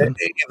something.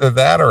 Either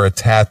that or a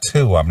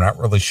tattoo. I'm not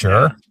really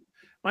sure. Yeah.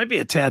 Might be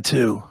a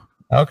tattoo.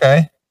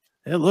 Okay.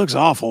 It looks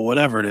awful,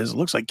 whatever it is. It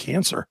looks like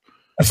cancer.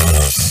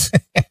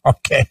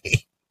 Okay.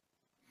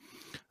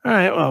 All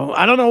right. Well,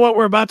 I don't know what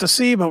we're about to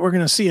see, but we're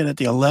going to see it at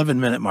the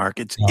 11-minute mark.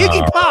 It's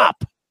Iggy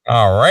Pop.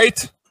 All right.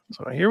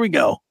 So here we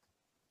go.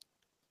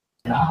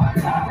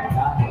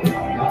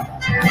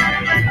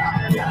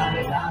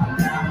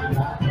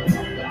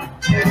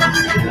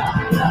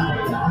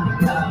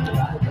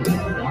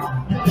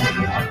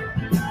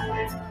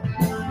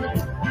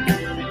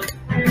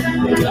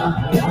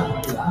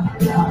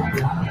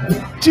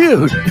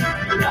 Dude,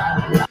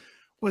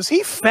 was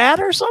he fat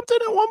or something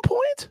at one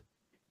point?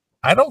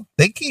 I don't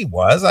think he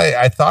was.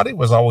 I thought he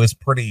was always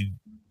pretty,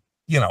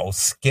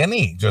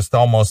 skinny, just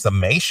almost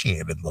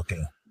emaciated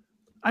looking.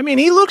 I mean,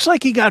 he looks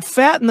like he got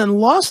fat and then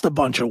lost a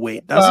bunch of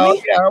weight, doesn't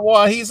he? Yeah,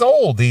 well, he's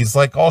old. He's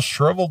like all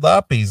shriveled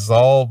up. He's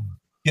all,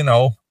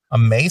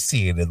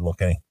 emaciated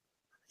looking.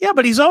 Yeah,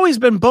 but he's always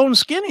been bone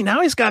skinny.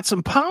 Now he's got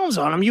some pounds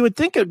on him. You would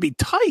think it'd be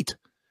tight.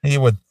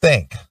 You would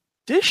think.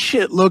 This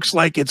shit looks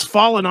like it's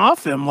fallen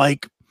off him,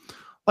 like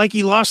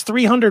he lost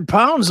 300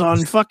 pounds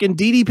on fucking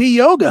DDP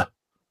yoga.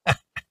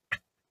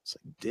 It's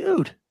like,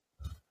 dude.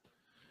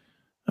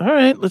 All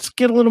right, let's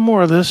get a little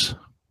more of this.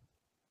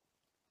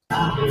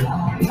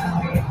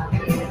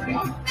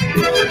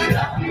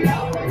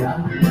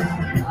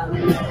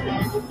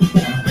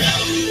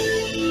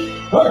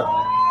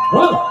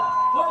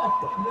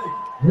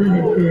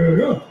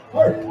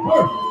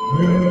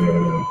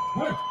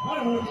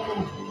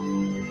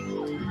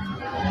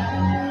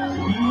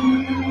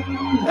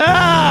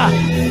 Ah!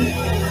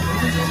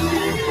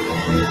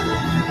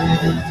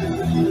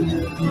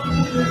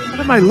 What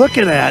am I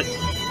looking at?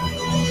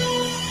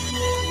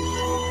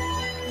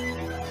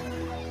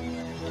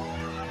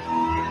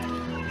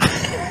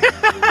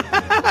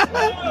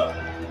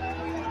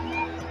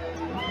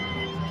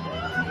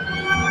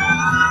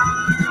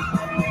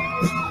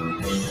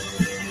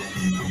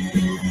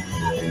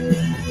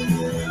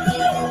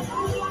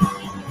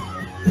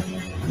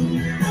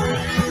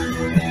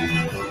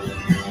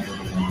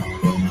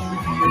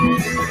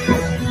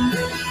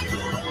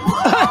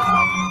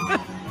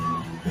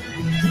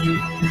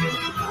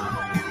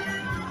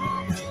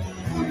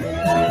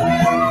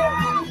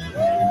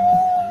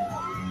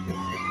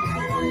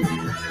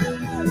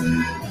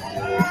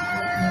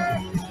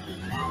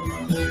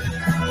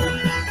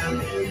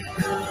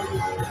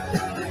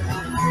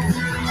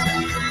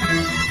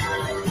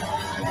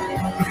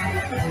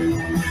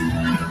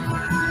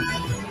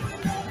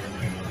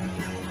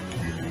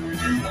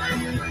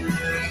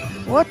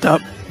 What the?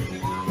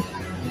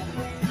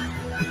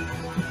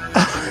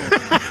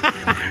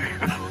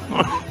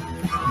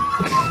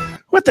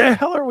 What the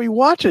hell are we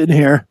watching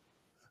here?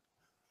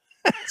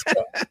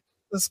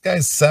 This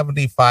guy's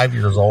 75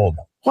 years old.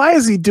 Why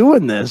is he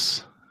doing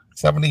this?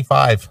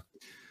 75.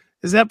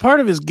 Is that part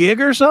of his gig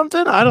or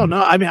something? I don't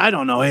know. I mean, I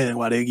don't know anything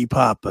about Iggy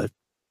Pop, but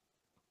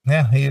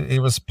yeah, he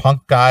was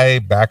punk guy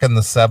back in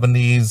the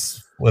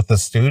 70s with the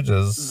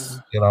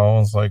Stooges. You know,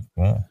 it's like,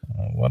 well,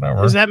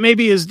 whatever. Is that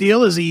maybe his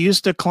deal? Is he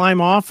used to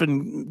climb off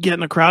and get in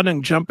the crowd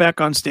and jump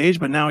back on stage,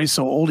 but now he's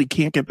so old he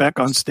can't get back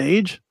on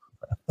stage?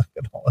 Look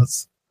at all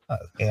his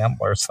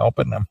handlers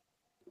helping him.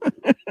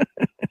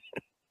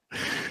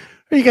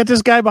 You got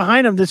this guy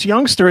behind him, this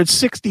youngster at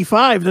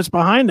 65 that's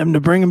behind him to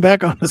bring him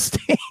back on the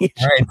stage.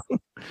 All right.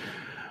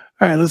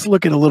 All right, let's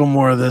look at a little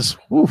more of this.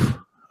 Oof.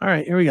 All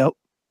right, here we go.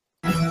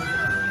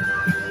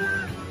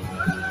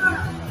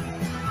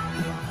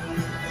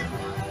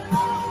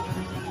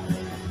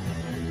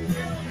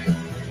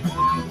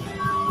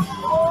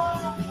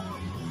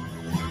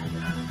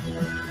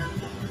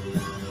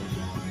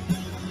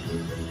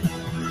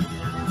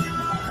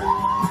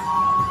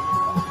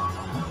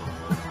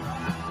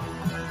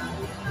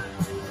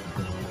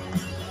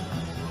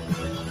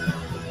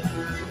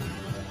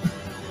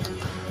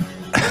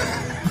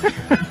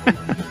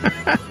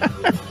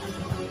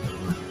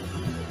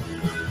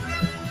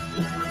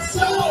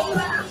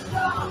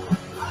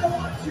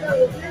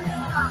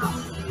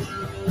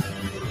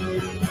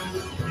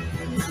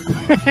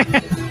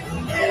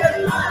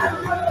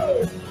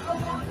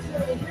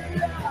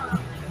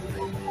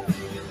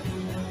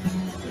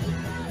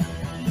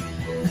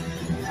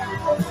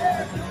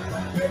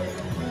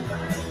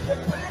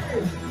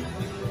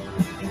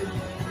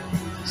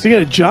 Is he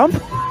gonna jump?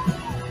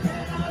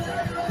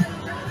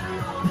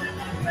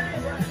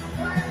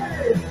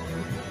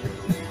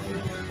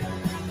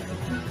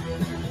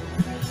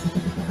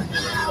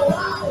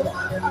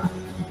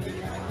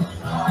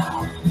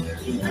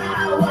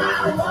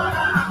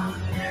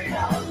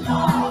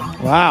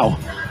 Wow.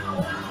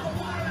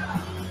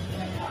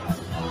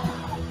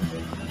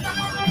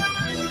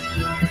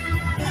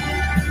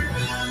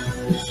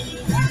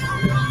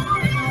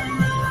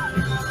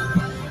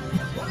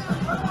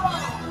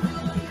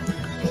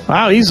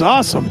 Wow, he's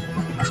awesome.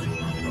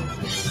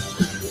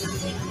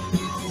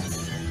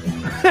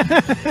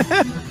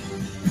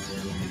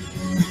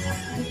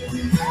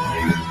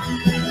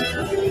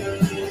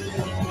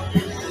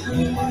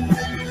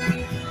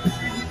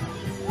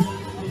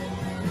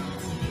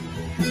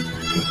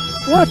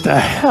 What the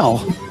hell?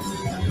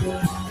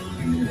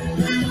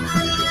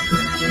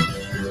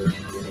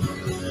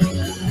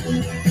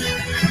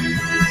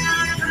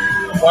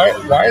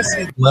 Why is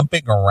he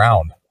limping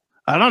around?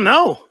 I don't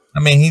know. I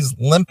mean, he's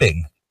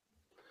limping.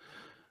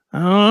 I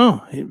don't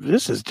know.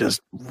 This is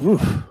just,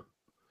 oof.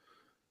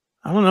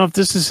 I don't know if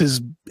this is his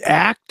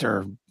act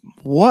or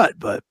what,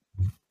 but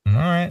all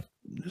right.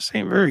 This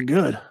ain't very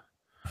good.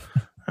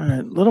 All right,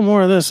 a little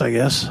more of this, I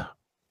guess.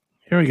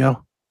 Here we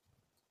go.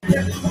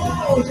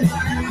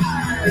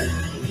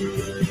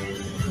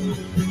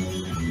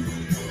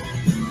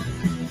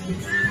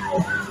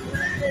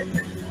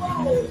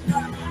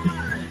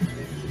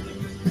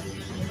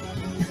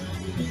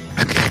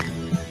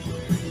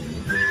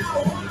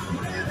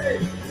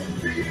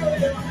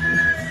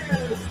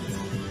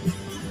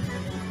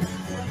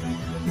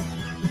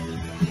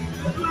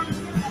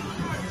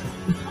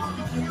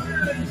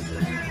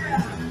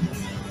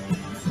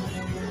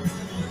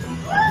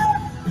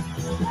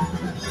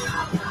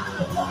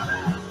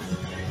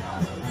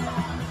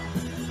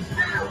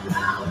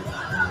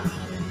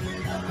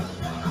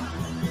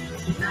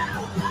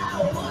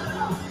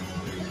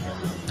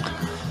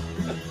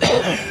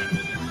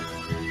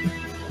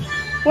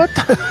 What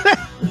the?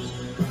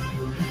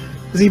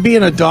 Is he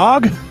being a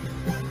dog?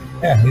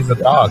 Yeah, he's a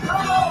dog.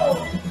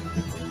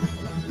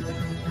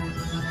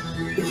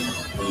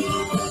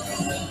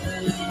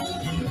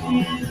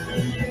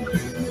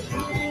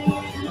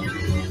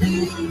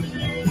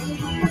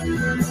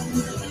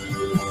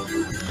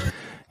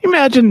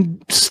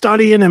 Imagine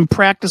studying and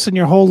practicing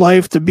your whole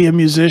life to be a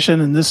musician,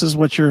 and this is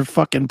what you're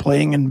fucking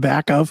playing in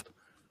back of.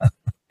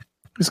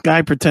 This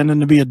guy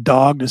pretending to be a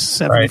dog, this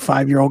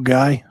 75-year-old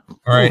guy.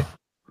 All right. Oof.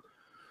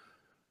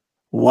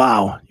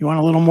 Wow. You want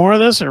a little more of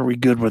this, or are we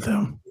good with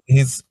him?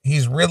 He's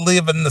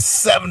reliving the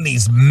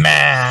 70s,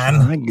 man.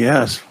 I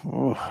guess.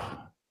 Oof.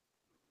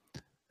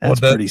 That's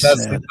pretty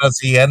sad. Does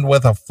he end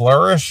with a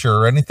flourish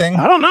or anything?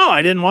 I don't know.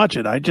 I didn't watch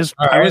it. I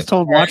was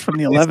told watch from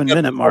the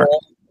 11-minute mark.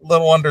 A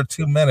little under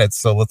 2 minutes,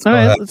 so let's go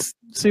ahead. ahead. Let's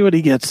see what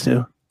he gets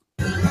to.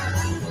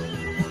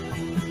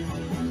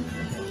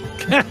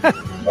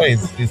 Oh,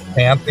 he's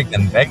panting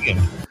and begging.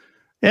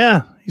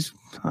 Yeah, he's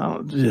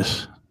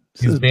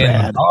being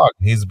a dog.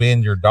 He's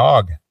being your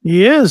dog.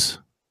 He is.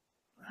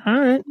 All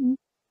right.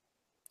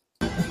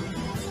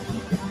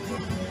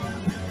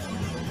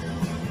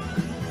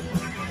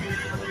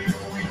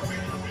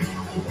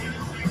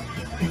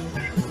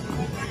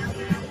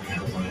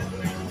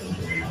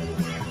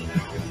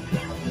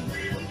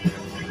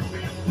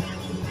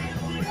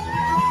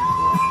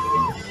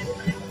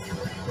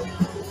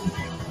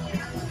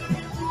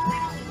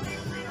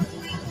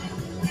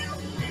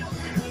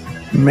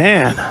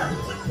 Man.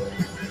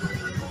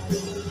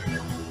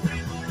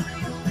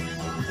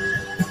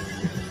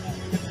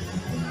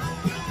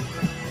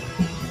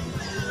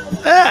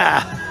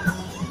 Ah.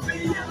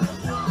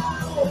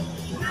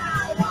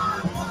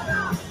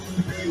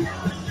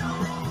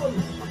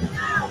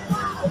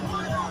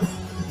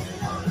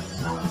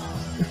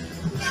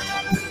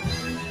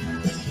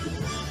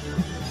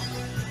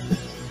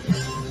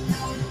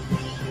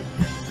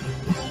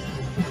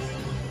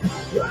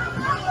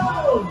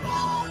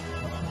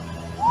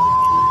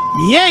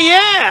 Yeah,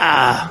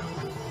 yeah.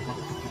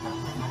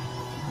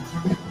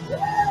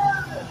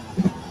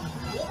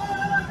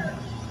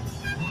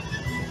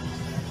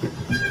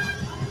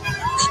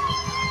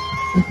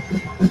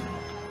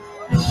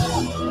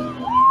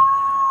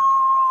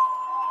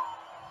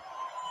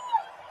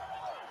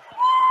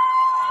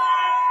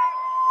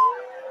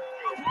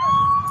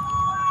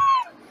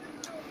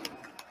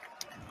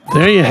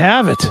 There you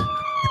have it.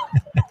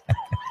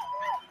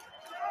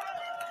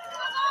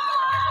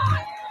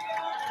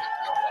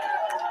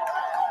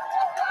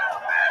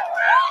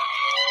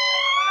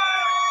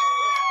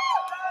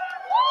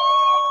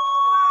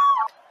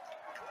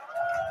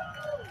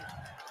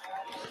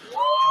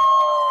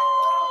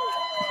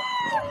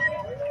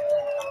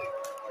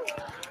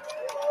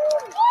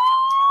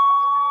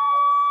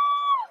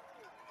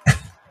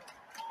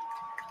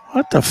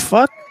 What the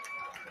fuck?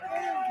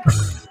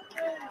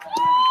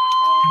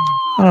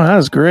 Oh, that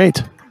was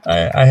great.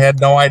 I had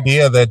no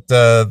idea that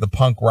the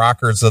punk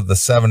rockers of the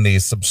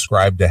 70s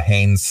subscribed to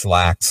Hanes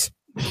slacks.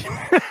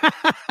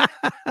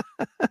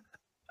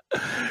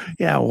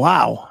 Yeah,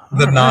 wow.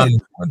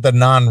 The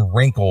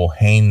non-wrinkle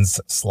Hanes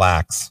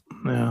slacks.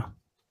 Yeah.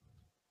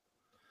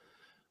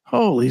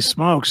 Holy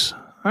smokes.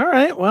 All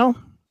right, well,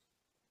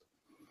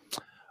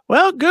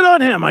 good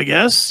on him, I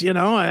guess. You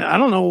know, I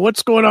don't know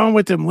what's going on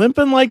with him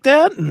limping like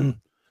that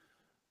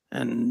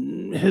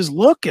and his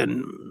look,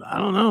 and I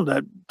don't know,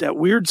 that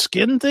weird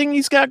skin thing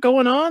he's got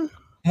going on.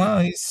 Well,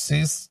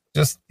 he's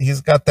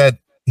got that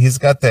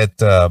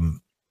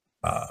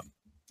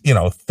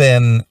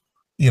thin,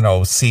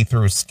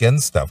 see-through skin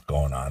stuff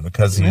going on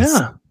because he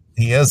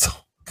is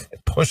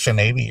pushing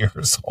 80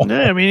 years old.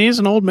 Yeah, I mean, he's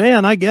an old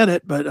man, I get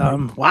it, but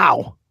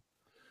wow.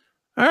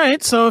 All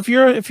right, so if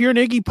you're an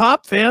Iggy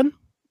Pop fan,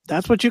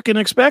 that's what you can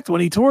expect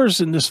when he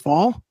tours in this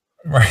fall.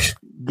 Right.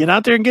 Get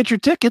out there and get your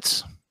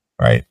tickets.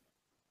 Right.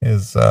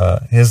 His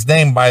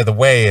name, by the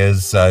way,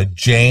 is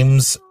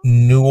James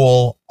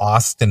Newell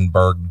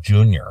Austenberg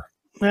Jr.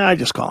 Yeah, I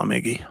just call him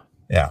Iggy.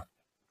 Yeah.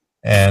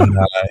 And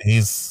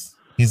he's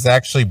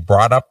actually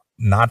brought up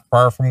not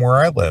far from where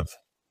I live.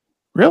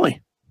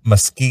 Really?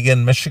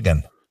 Muskegon,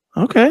 Michigan.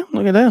 Okay,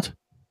 look at that.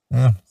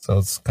 Yeah, so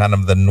it's kind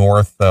of the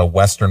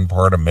northwestern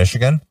part of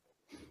Michigan.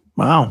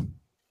 Wow.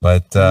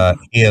 But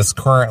he is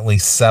currently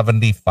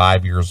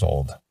 75 years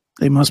old.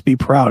 They must be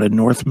proud in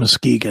North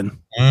Muskegon.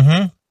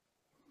 Mm-hmm.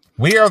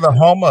 We are the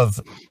home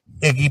of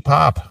Iggy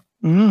Pop.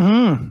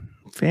 Mm-hmm.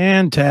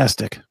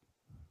 Fantastic.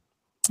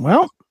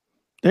 Well,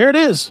 there it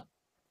is.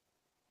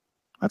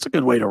 That's a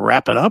good way to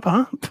wrap it up,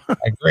 huh? I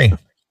agree.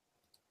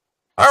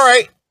 All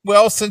right.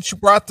 Well, since you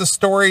brought the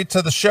story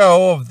to the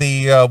show of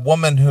the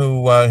woman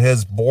who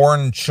has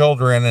born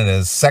children and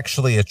is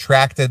sexually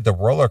attracted to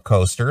roller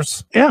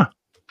coasters. Yeah.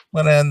 I'm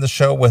going to end the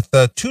show with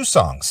 2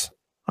 songs.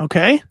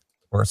 Okay. Of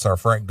course, our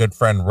good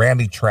friend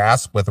Randy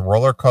Trask with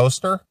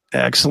Rollercoaster.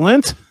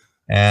 Excellent.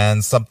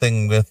 And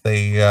something with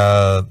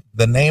the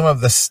name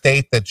of the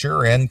state that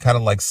you're in, kind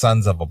of like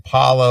Sons of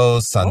Apollo,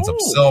 Sons of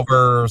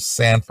Silver,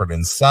 Sanford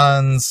and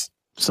Sons.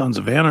 Sons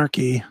of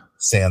Anarchy.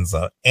 Sons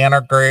of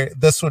Anarchy.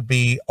 This would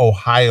be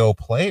Ohio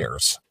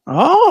Players.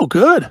 Oh,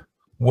 good.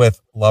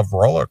 With Love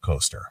Roller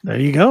Coaster. There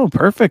you go.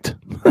 Perfect.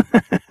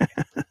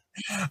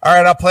 All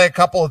right, I'll play a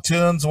couple of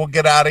tunes. We'll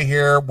get out of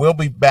here. We'll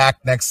be back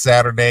next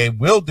Saturday.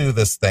 We'll do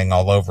this thing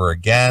all over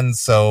again.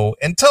 So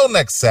until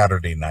next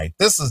Saturday night,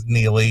 this is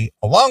Neely,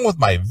 along with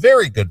my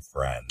very good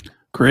friend,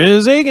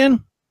 Chris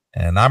Egan.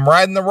 And I'm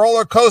riding the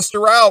roller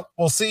coaster out.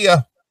 We'll see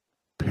ya.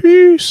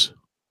 Peace.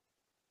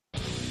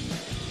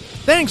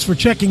 Thanks for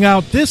checking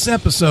out this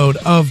episode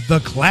of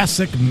The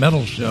Classic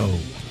Metal Show.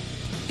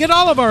 Get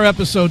all of our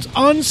episodes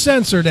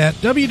uncensored at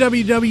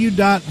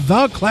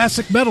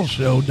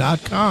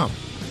www.theclassicmetalshow.com.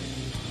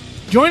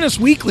 Join us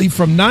weekly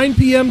from 9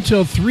 p.m.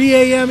 till 3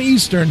 a.m.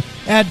 Eastern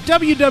at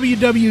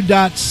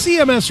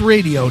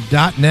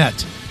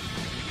www.cmsradio.net.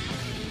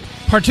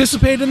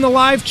 Participate in the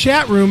live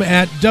chat room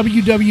at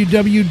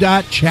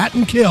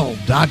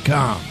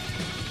www.chatandkill.com.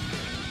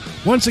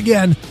 Once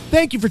again,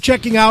 thank you for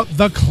checking out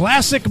The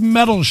Classic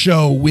Metal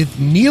Show with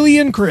Neely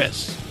and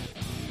Chris.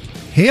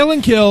 Hail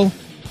and kill,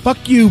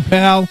 fuck you,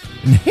 pal,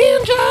 and hail